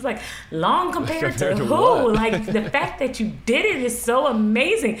long. And she was like, long compared to who? What? Like, the fact that you did it is so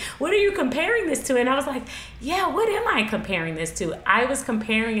amazing. What are you comparing this to? And I was like, yeah, what am I comparing this to? I was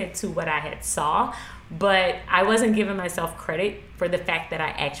comparing it to what I had saw, but I wasn't giving myself credit for the fact that I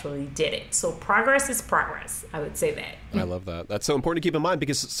actually did it. So progress is progress. I would say that. I love that. That's so important to keep in mind,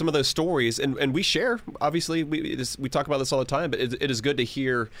 because some of those stories, and we share, obviously, we talk about this all the time, but it is good to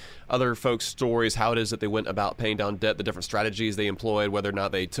hear other folks' stories, how it is that they went about paying down debt, the different strategies they employed, whether or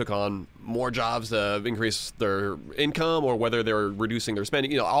not they took on more jobs to increase their income, or whether they're reducing their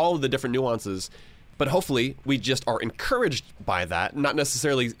spending, all of the different nuances. But hopefully we just are encouraged by that, not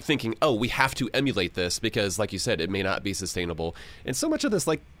necessarily thinking, oh, we have to emulate this because, like you said, it may not be sustainable. And so much of this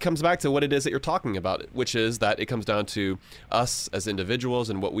comes back to what it is that you're talking about, which is that it comes down to us as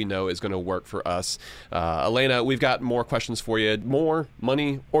individuals and what we know is going to work for us. Alaina, we've got more questions for you, more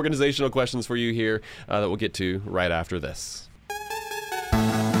money organizational questions for you here that we'll get to right after this.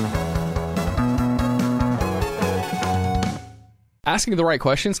 Asking the right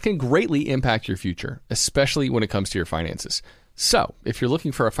questions can greatly impact your future, especially when it comes to your finances. So, if you're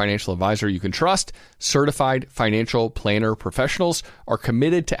looking for a financial advisor you can trust, certified financial planner professionals are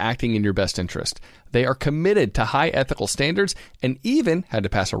committed to acting in your best interest. They are committed to high ethical standards and even had to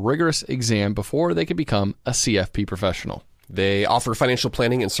pass a rigorous exam before they could become a CFP professional. They offer financial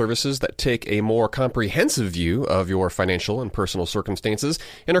planning and services that take a more comprehensive view of your financial and personal circumstances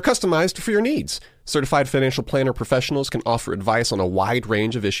and are customized for your needs. Certified financial planner professionals can offer advice on a wide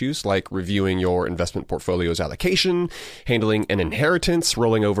range of issues like reviewing your investment portfolio's allocation, handling an inheritance,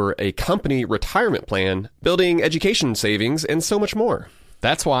 rolling over a company retirement plan, building education savings, and so much more.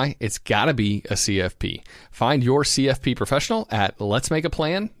 That's why it's got to be a CFP. Find your CFP professional at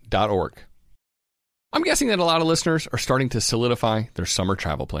letsmakeaplan.org. I'm guessing that a lot of listeners are starting to solidify their summer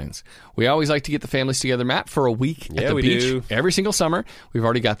travel plans. We always like to get the families together, Matt, for a week at the beach every single summer. We've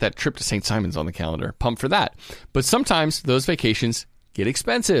already got that trip to St. Simon's on the calendar. Pumped for that. But sometimes those vacations get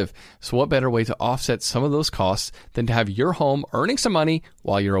expensive. So what better way to offset some of those costs than to have your home earning some money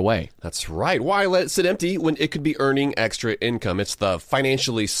while you're away? That's right. Why let it sit empty when it could be earning extra income? It's the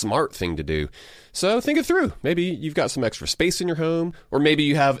financially smart thing to do. So think it through. Maybe you've got some extra space in your home, or maybe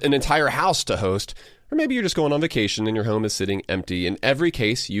you have an entire house to host. Or maybe you're just going on vacation and your home is sitting empty. In every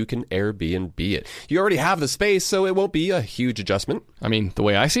case, you can Airbnb it. You already have the space, so it won't be a huge adjustment. I mean, the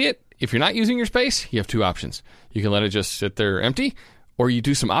way I see it, if you're not using your space, you have two options. You can let it just sit there empty, or you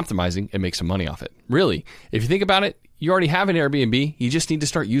do some optimizing and make some money off it. Really, if you think about it, you already have an Airbnb. You just need to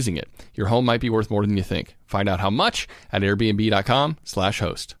start using it. Your home might be worth more than you think. Find out how much at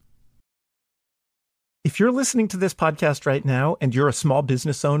airbnb.com/host. If you're listening to this podcast right now and you're a small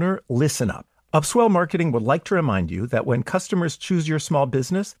business owner, listen up. Upswell Marketing would like to remind you that when customers choose your small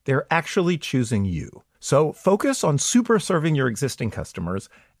business, they're actually choosing you. So focus on super serving your existing customers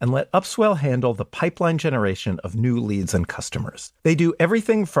and let Upswell handle the pipeline generation of new leads and customers. They do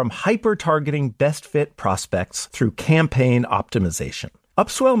everything from hyper-targeting best fit prospects through campaign optimization.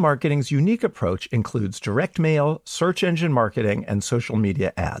 Upswell Marketing's unique approach includes direct mail, search engine marketing, and social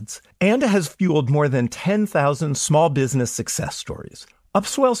media ads, and has fueled more than 10,000 small business success stories.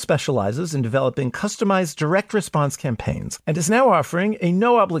 Upswell specializes in developing customized direct response campaigns and is now offering a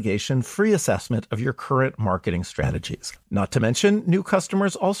no-obligation free assessment of your current marketing strategies. Not to mention, new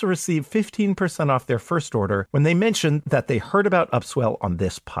customers also receive 15% off their first order when they mention that they heard about Upswell on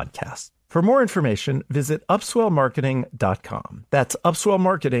this podcast. For more information, visit upswellmarketing.com. That's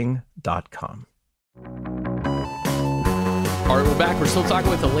upswellmarketing.com. All right, we're back. We're still talking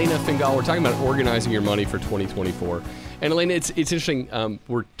with Alaina Fingal. We're talking about organizing your money for 2024. And Alaina, it's interesting.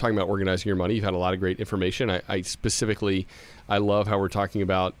 We're talking about organizing your money. You've had a lot of great information. I specifically love how we're talking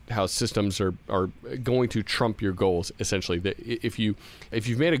about how systems are going to trump your goals, essentially. If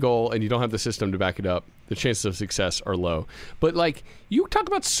you've made a goal and you don't have the system to back it up, the chances of success are low. But like, you talk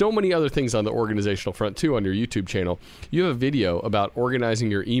about so many other things on the organizational front too on your YouTube channel. You have a video about organizing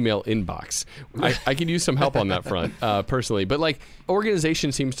your email inbox. I could use some help on that front personally. But like,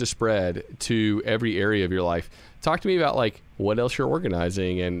 organization seems to spread to every area of your life. Talk to me about like what else you're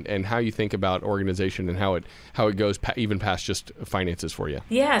organizing and how you think about organization and how it goes even past just finances for you.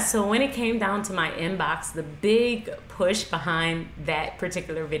 Yeah, so when it came down to my inbox, the big push behind that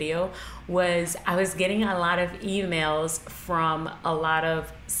particular video was I was getting a lot of emails from a lot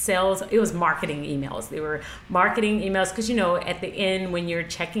of sales. It was marketing emails. They were marketing emails because, you know, at the end when you're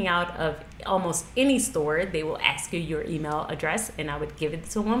checking out of almost any store, they will ask you your email address, and I would give it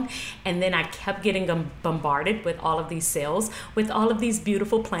to them. And then I kept getting bombarded with all of these sales, with all of these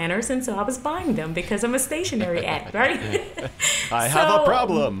beautiful planners, and so I was buying them because I'm a stationery addict, right? I have a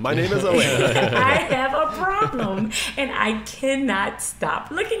problem. My name is Alaina. I have a problem, and I cannot stop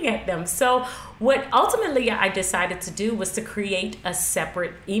looking at them. So what ultimately I decided to do was to create a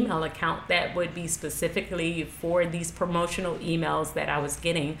separate email account that would be specifically for these promotional emails that I was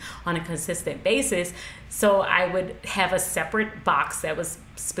getting on a consistent basis. So I would have a separate box that was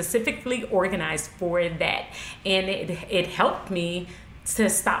specifically organized for that. And it helped me to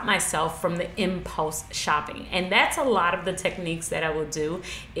stop myself from the impulse shopping. And that's a lot of the techniques that I will do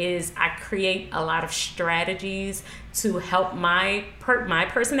is I create a lot of strategies to help my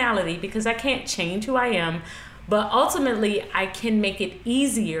personality, because I can't change who I am, but ultimately I can make it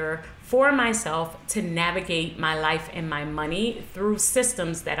easier for myself to navigate my life and my money through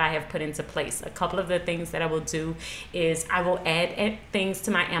systems that I have put into place. A couple of the things that I will do is I will add things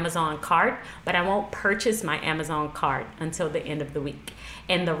to my Amazon cart, but I won't purchase my Amazon cart until the end of the week.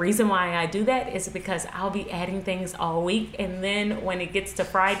 And the reason why I do that is because I'll be adding things all week, and then when it gets to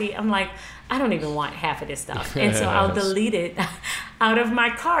Friday, I'm like, I don't even want half of this stuff. And so I'll delete it out of my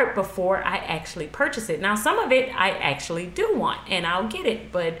cart before I actually purchase it. Now, some of it I actually do want, and I'll get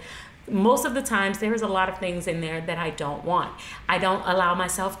it, but most of the times there's a lot of things in there that I don't want. I don't allow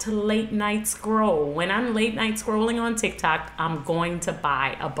myself to late night scroll. When I'm late night scrolling on TikTok, I'm going to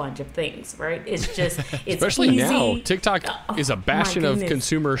buy a bunch of things, right? It's just, it's especially easy. now. TikTok is a bastion of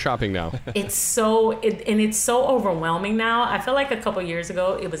consumer shopping now. It's so overwhelming now. I feel like a couple years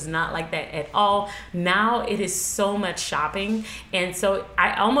ago, it was not like that at all. Now it is so much shopping. And so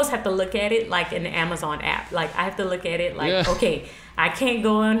I almost have to look at it like an Amazon app. Like I have to look at it like, okay, I can't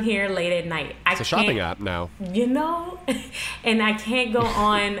go on here late at night. It's a shopping app now. You know? And I can't go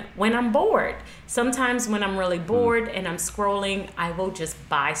on when I'm bored. Sometimes when I'm really bored and I'm scrolling, I will just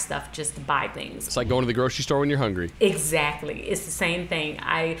buy stuff just to buy things. It's like going to the grocery store when you're hungry. Exactly. It's the same thing.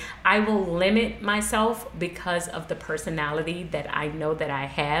 I will limit myself because of the personality that I know that I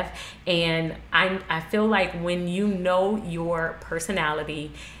have. And I feel like when you know your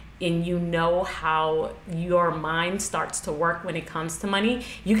personality and you know how your mind starts to work when it comes to money,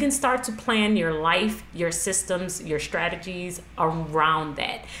 you can start to plan your life, your systems, your strategies around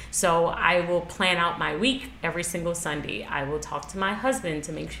that. So I will plan out my week every single Sunday. I will talk to my husband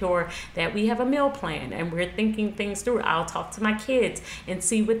to make sure that we have a meal plan and we're thinking things through. I'll talk to my kids and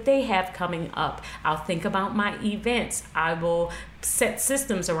see what they have coming up. I'll think about my events. I will set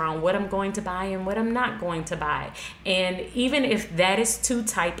systems around what I'm going to buy and what I'm not going to buy. And even if that is too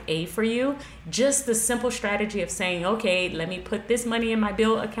type A for you, just the simple strategy of saying, okay, let me put this money in my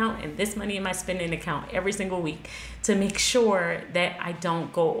bill account and this money in my spending account every single week to make sure that I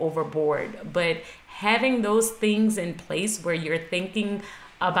don't go overboard. But having those things in place where you're thinking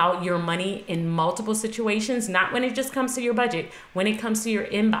about your money in multiple situations, not when it just comes to your budget, when it comes to your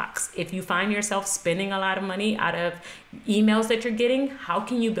inbox. If you find yourself spending a lot of money out of emails that you're getting, how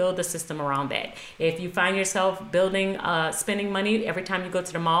can you build a system around that? If you find yourself spending money every time you go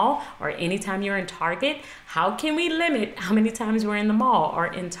to the mall or anytime you're in Target, how can we limit how many times we're in the mall or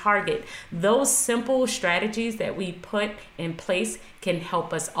in Target? Those simple strategies that we put in place can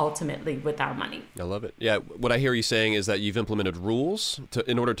help us ultimately with our money. I love it. Yeah, what I hear you saying is that you've implemented rules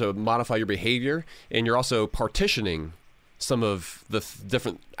in order to modify your behavior, and you're also partitioning some of the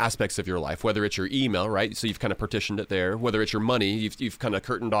different aspects of your life, whether it's your email, right? So you've kind of partitioned it there. Whether it's your money, you've kind of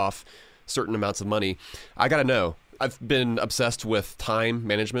curtained off certain amounts of money. I got to know, I've been obsessed with time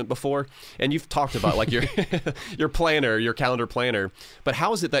management before, and you've talked about like your planner, your calendar planner, but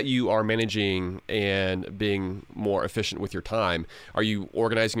how is it that you are managing and being more efficient with your time? Are you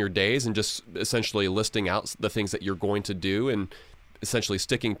organizing your days and just essentially listing out the things that you're going to do and essentially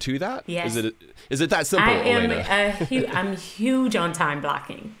sticking to that? Yes. Is it that simple, I'm huge on time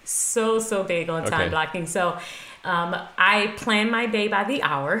blocking. So big on time blocking. So I plan my day by the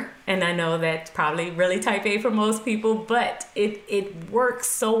hour, and I know that's probably really type A for most people, but it works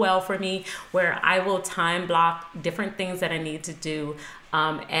so well for me where I will time block different things that I need to do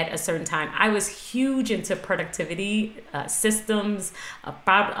at a certain time. I was huge into productivity systems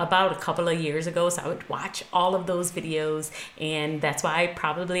about a couple of years ago, so I would watch all of those videos, and that's why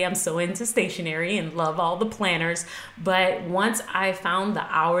I'm so into stationery and love all the planners. But once I found the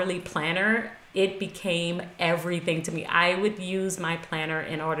hourly planner, it became everything to me. I would use my planner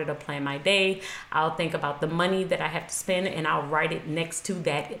in order to plan my day. I'll think about the money that I have to spend and I'll write it next to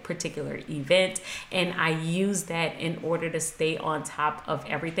that particular event. And I use that in order to stay on top of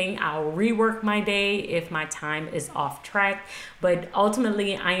everything. I'll rework my day if my time is off track. But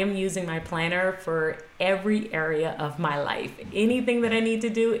ultimately, I am using my planner for every area of my life. Anything that I need to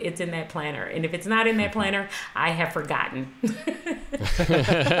do, it's in that planner. And if it's not in that planner, I have forgotten.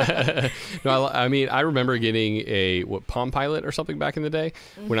 No, I mean, I remember getting a Palm Pilot or something back in the day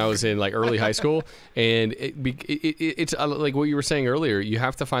when I was in like early high school, and it's like what you were saying earlier. You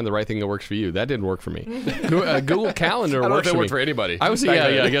have to find the right thing that works for you. That didn't work for me. Google Calendar I don't know if works it for me. worked for anybody.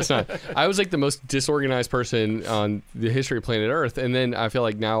 I guess not. I was like the most disorganized person on the history of planet Earth, and then I feel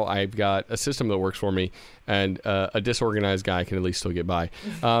like now I've got a system that works for me, and a disorganized guy can at least still get by.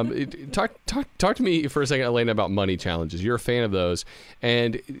 Talk to me for a second, Alaina, about money challenges. You're a fan of those,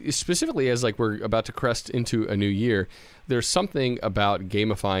 and specifically as like we're about to crest into a new year, there's something about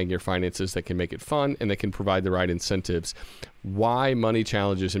gamifying your finances that can make it fun and that can provide the right incentives. Why money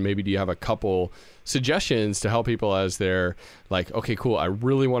challenges? And maybe do you have a couple suggestions to help people as they're like, okay, cool, I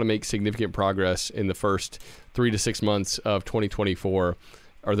really want to make significant progress in the first 3 to 6 months of 2024.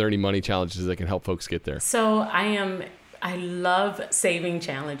 Are there any money challenges that can help folks get there? So I love saving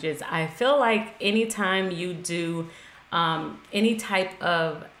challenges. I feel like anytime you do any type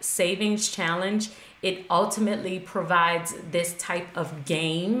of savings challenge, it ultimately provides this type of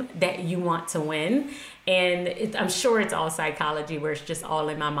game that you want to win. And I'm sure it's all psychology where it's just all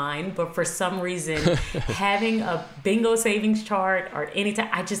in my mind. But for some reason, having a bingo savings chart or anytime,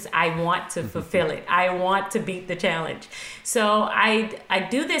 I want to fulfill it. I want to beat the challenge. So I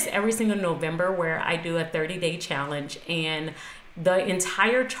do this every single November where I do a 30-day challenge. And the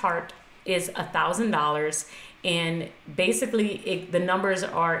entire chart is $1,000. And basically, the numbers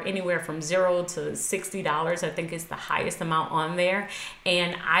are anywhere from $0 to $60. I think is the highest amount on there.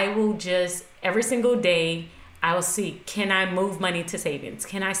 And I will just, every single day, I will see, can I move money to savings?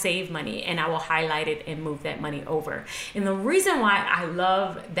 Can I save money? And I will highlight it and move that money over. And the reason why I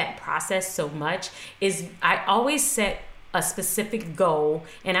love that process so much is I always set a specific goal,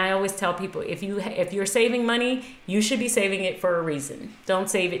 and I always tell people, if you're saving money, you should be saving it for a reason. Don't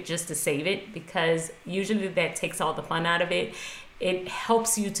save it just to save it, because usually that takes all the fun out of it. It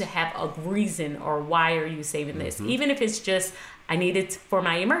helps you to have a reason, or why are you saving this? Even if it's just, I need it for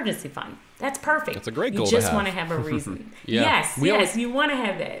my emergency fund. That's perfect. That's a great goal to You just have. want to have a reason. Yeah. Yes, you want to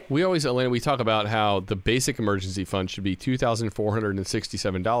have that. Alaina, we talk about how the basic emergency fund should be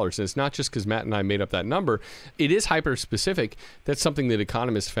 $2,467. And it's not just because Matt and I made up that number. It is hyper-specific. That's something that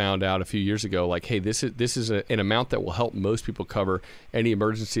economists found out a few years ago. Like, hey, this is an amount that will help most people cover any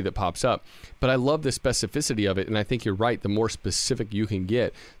emergency that pops up. But I love the specificity of it. And I think you're right. The more specific you can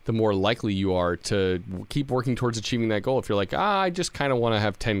get, the more likely you are to keep working towards achieving that goal. If you're like, I just kind of want to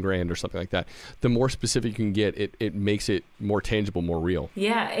have 10 grand or something like that, the more specific you can get, it makes it more tangible, more real.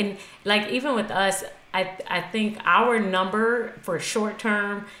 Yeah, and like even with us, I think our number for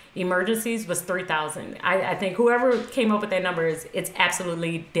short-term emergencies was 3,000. I think whoever came up with that number it's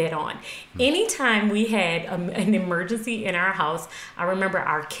absolutely dead on. Anytime we had an emergency in our house, I remember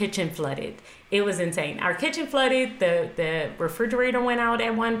our kitchen flooded. It was insane. Our kitchen flooded, the refrigerator went out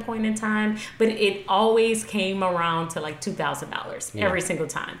at one point in time, but it always came around to like $2,000 every single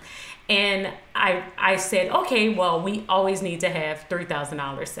time. And I said, okay, well, we always need to have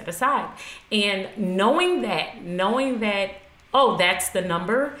 $3,000 set aside. And knowing that, oh, that's the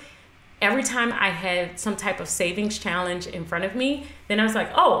number, every time I had some type of savings challenge in front of me, then I was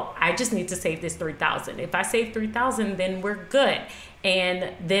like, oh, I just need to save this $3,000. If I save $3,000, then we're good.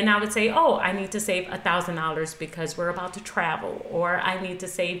 And then I would say, oh, I need to save $1,000 because we're about to travel, or I need to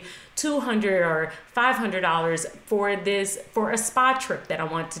save $200 or $500 for a spa trip that I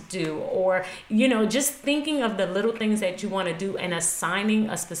want to do, or, just thinking of the little things that you want to do and assigning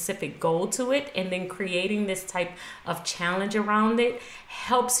a specific goal to it, and then creating this type of challenge around it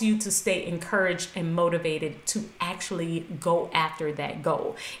helps you to stay encouraged and motivated to actually go after that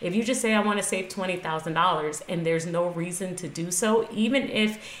goal. If you just say, I want to save $20,000 and there's no reason to do so, even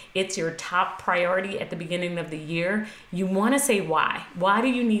if it's your top priority at the beginning of the year, you want to say why. Why do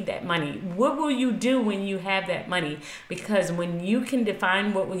you need that money? What will you do when you have that money? Because when you can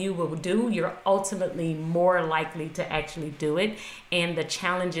define what you will do, you're ultimately more likely to actually do it, and the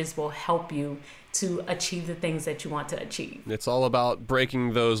challenges will help you to achieve the things that you want to achieve. It's all about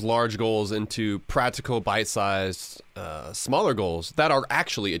breaking those large goals into practical, bite-sized, smaller goals that are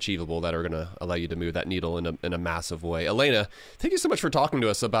actually achievable, that are going to allow you to move that needle in a massive way. Alaina, thank you so much for talking to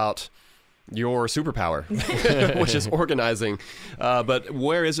us about your superpower, which is organizing. But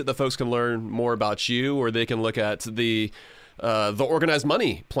where is it that folks can learn more about you, or they can look at the organized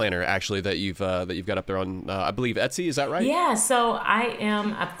money planner, actually, that you've got up there on, I believe, Etsy? Is that right? Yeah. So I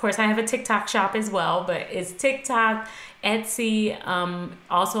have a TikTok shop as well, but it's TikTok, Etsy,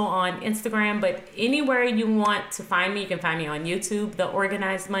 also on Instagram. But anywhere you want to find me, you can find me on YouTube, The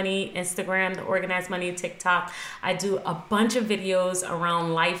Organized Money, Instagram, The Organized Money, TikTok. I do a bunch of videos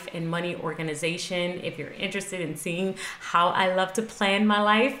around life and money organization. If you're interested in seeing how I love to plan my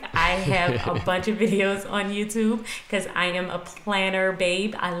life, I have a bunch of videos on YouTube because I am a planner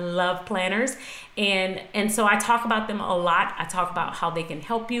babe. I love planners. And so I talk about them a lot. I talk about how they can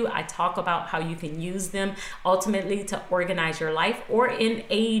help you. I talk about how you can use them ultimately to organize your life or in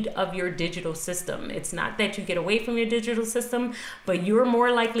aid of your digital system. It's not that you get away from your digital system, but you're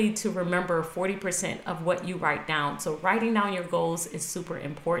more likely to remember 40% of what you write down. So writing down your goals is super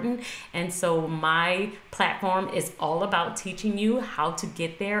important. And so my platform is all about teaching you how to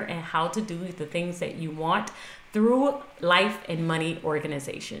get there and how to do the things that you want through life and money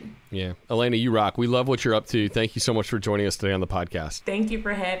organization. Yeah. Alaina, you rock. We love what you're up to. Thank you so much for joining us today on the podcast. Thank you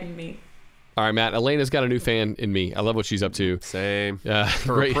for having me. All right, Matt. Alaina's got a new fan in me. I love what she's up to. Same. Her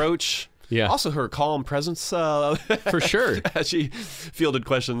great approach. Yeah. Also her calm presence. For sure. As she fielded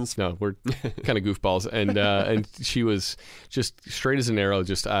questions. No, we're kind of goofballs. And she was just straight as an arrow,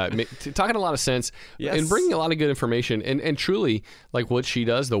 just talking a lot of sense and bringing a lot of good information. And truly, like what she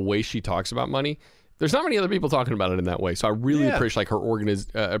does, the way she talks about money, there's not many other people talking about it in that way. So I really appreciate her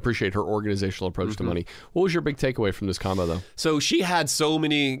organizational approach to money. What was your big takeaway from this combo, though? So she had so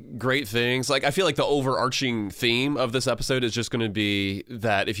many great things. Like, I feel like the overarching theme of this episode is just going to be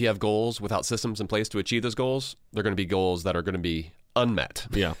that if you have goals without systems in place to achieve those goals, they're going to be goals that are going to be unmet.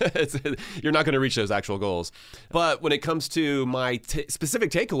 Yeah. You're not going to reach those actual goals. But when it comes to my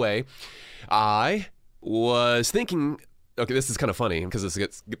specific takeaway, I was thinking... Okay, this is kind of funny because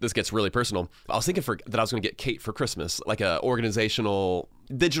this gets really personal. I was thinking that I was going to get Kate for Christmas, like a organizational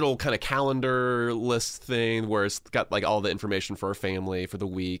digital kind of calendar list thing where it's got like all the information for our family for the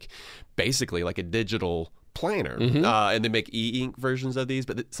week, basically like a digital planner. And they make e-ink versions of these,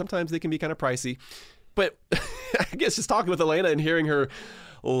 but sometimes they can be kind of pricey. But I guess just talking with Alaina and hearing her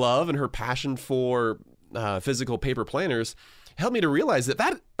love and her passion for physical paper planners helped me to realize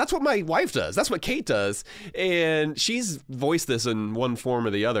that's what my wife does. That's what Kate does. And she's voiced this in one form or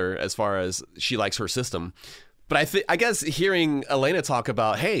the other as far as she likes her system. But I guess hearing Alaina talk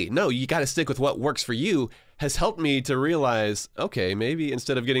about, hey, no, you got to stick with what works for you, has helped me to realize, okay, maybe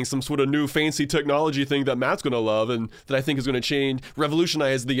instead of getting some sort of new fancy technology thing that Matt's going to love and that I think is going to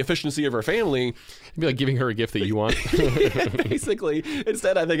revolutionize the efficiency of our family. It'd be like giving her a gift that you want. Yeah, basically.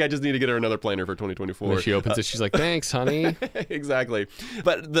 Instead, I think I just need to get her another planner for 2024. When she opens it, she's like, thanks, honey. Exactly.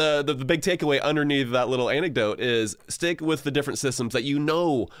 But the big takeaway underneath that little anecdote is stick with the different systems that you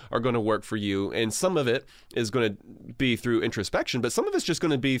know are going to work for you. And some of it is going to be through introspection, but some of it's just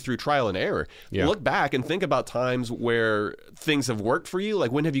going to be through trial and error. Yeah. Look back and think about times where things have worked for you.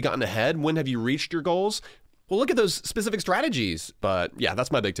 Like, when have you gotten ahead? When have you reached your goals? Well, look at those specific strategies. But yeah,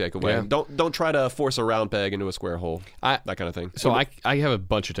 that's my big takeaway. Yeah. Don't try to force a round peg into a square hole. That kind of thing. So I have a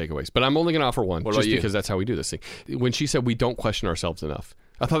bunch of takeaways, but I'm only going to offer one just because that's how we do this thing. When she said we don't question ourselves enough,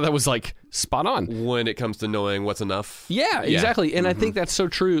 I thought that was like spot on. When it comes to knowing what's enough. Yeah, exactly. And I think that's so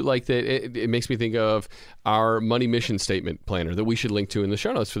true. Like that, it makes me think of our money mission statement planner that we should link to in the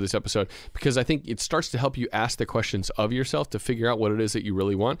show notes for this episode, because I think it starts to help you ask the questions of yourself to figure out what it is that you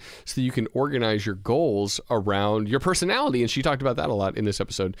really want so that you can organize your goals around your personality. And she talked about that a lot in this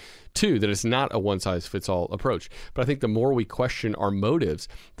episode too, that it's not a one-size-fits-all approach. But I think the more we question our motives,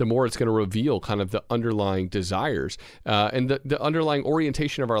 the more it's going to reveal kind of the underlying desires and the underlying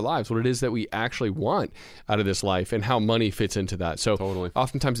orientation of our lives, what it is that we actually want out of this life and how money fits into that. So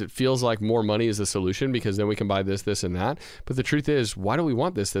oftentimes it feels like more money is the solution because then we can buy this, this, and that. But the truth is, why do we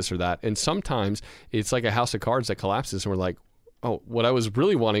want this, this, or that? And sometimes it's like a house of cards that collapses and we're like, oh, what I was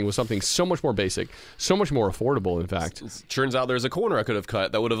really wanting was something so much more basic, so much more affordable, in fact. Turns out there's a corner I could have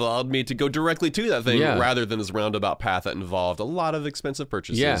cut that would have allowed me to go directly to that thing rather than this roundabout path that involved a lot of expensive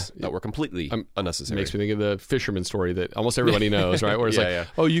purchases that were completely unnecessary. Makes me think of the fisherman story that almost everybody knows, right? Where it's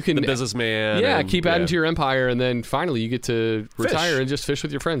oh, you can... The businessman. Keep adding to your empire, and then finally you get to retire and just fish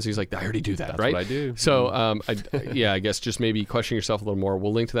with your friends. He's like, I already do that, That's right? What I do. So, I guess just maybe question yourself a little more.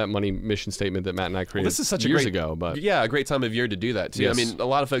 We'll link to that money mission statement that Matt and I created this is such years a ago. But a great time of year to do that, too. Yes. I mean, a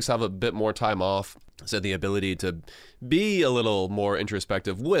lot of folks have a bit more time off. So the ability to be a little more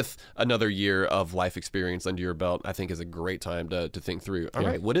introspective with another year of life experience under your belt, I think is a great time to think through, all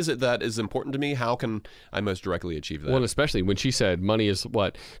right, what is it that is important to me? How can I most directly achieve that? Well, and especially when she said money is,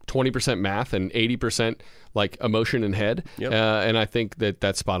 20% math and 80% like emotion and head. Yep. And I think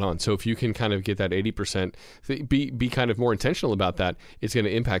that's spot on. So if you can kind of get that 80%, be kind of more intentional about that, it's going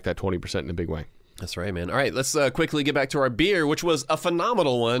to impact that 20% in a big way. That's right, man. All right, let's quickly get back to our beer, which was a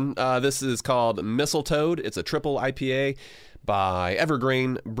phenomenal one. This is called Mistletoe. It's a triple IPA by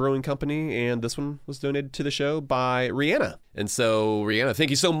Evergreen Brewing Company, and this one was donated to the show by Rihanna. And so, Rihanna, thank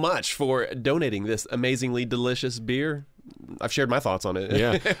you so much for donating this amazingly delicious beer. I've shared my thoughts on it.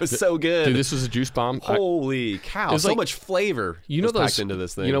 Yeah. It was so good. Dude, this was a juice bomb. Holy cow. So much flavor was packed into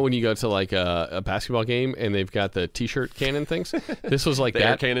this thing. You know when you go to like a basketball game and they've got the t-shirt cannon things? This was like the that.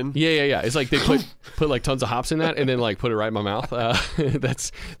 air cannon? Yeah. It's like they put like tons of hops in that and then like put it right in my mouth.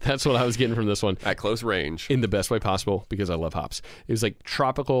 That's what I was getting from this one. At close range. In the best way possible because I love hops. It was like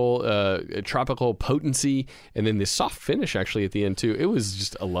tropical potency and then this soft finish actually at the end too. It was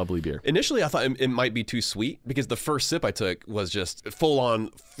just a lovely beer. Initially I thought it might be too sweet because the first sip I took was just full-on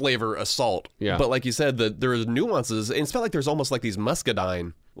flavor assault. Yeah. But like you said, there are nuances, and it felt like there's almost like these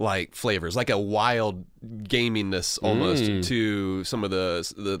muscadine-like flavors, like a wild gaminess almost to some of the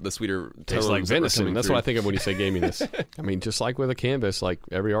sweeter tones. Tastes like venison. That's through. what I think of when you say gaminess. I mean, just like with a canvas, like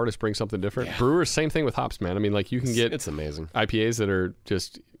every artist brings something different. Yeah. Brewers, same thing with hops, man. I mean, like you can get it's amazing IPAs that are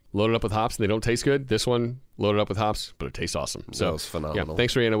just loaded up with hops and they don't taste good. This one loaded up with hops, but it tastes awesome. So that was phenomenal. Yeah,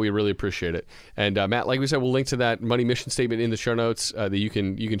 thanks, Rihanna. We really appreciate it. And Matt, like we said, we'll link to that money mission statement in the show notes that you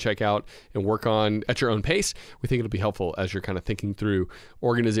can check out and work on at your own pace. We think it'll be helpful as you're kind of thinking through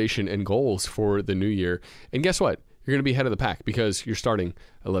organization and goals for the new year. And guess what? You're going to be ahead of the pack because you're starting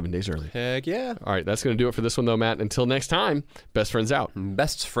 11 days early. Heck yeah. All right, that's going to do it for this one, though, Matt. Until next time, best friends out.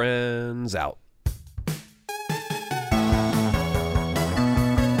 Best friends out.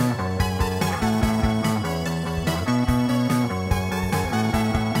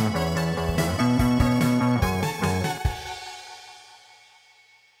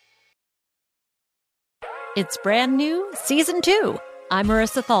 It's brand new, Season 2. I'm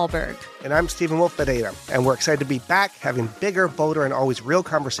Marissa Thalberg. And I'm Stephen Wolf Bedeta, and we're excited to be back having bigger, bolder, and always real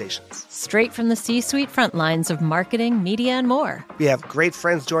conversations. Straight from the C-suite front lines of marketing, media, and more. We have great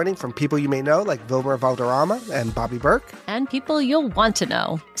friends joining from people you may know, like Vilmer Valderrama and Bobby Burke. And people you'll want to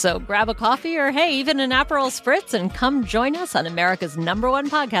know. So grab a coffee or, hey, even an Aperol Spritz and come join us on America's #1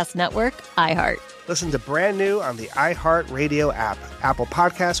 podcast network, iHeart. Listen to brand new on the iHeart Radio app, Apple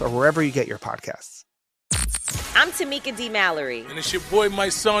Podcasts, or wherever you get your podcasts. I'm Tamika D. Mallory. And it's your boy, my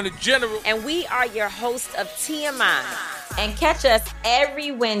son, the General. And we are your hosts of TMI. And catch us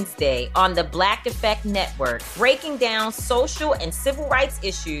every Wednesday on the Black Effect Network, breaking down social and civil rights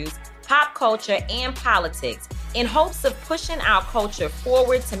issues, pop culture, and politics in hopes of pushing our culture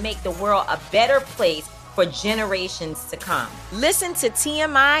forward to make the world a better place for generations to come. Listen to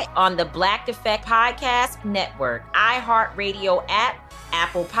TMI on the Black Effect Podcast Network, iHeartRadio app,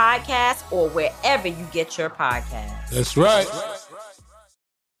 Apple Podcasts, or wherever you get your podcasts. That's right.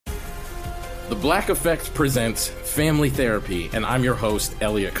 The Black Effect presents Family Therapy, and I'm your host,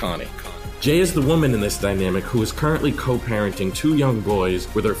 Elliot Connie. Jay is the woman in this dynamic who is currently co-parenting 2 young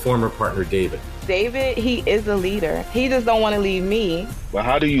boys with her former partner, David. David, he is a leader. He just don't want to leave me. But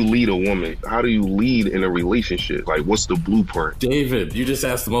how do you lead a woman? How do you lead in a relationship? Like, what's the blueprint? David, you just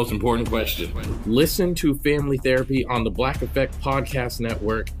asked the most important question. Listen to Family Therapy on the Black Effect Podcast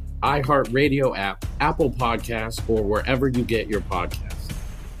Network, iHeartRadio app, Apple Podcasts, or wherever you get your podcasts.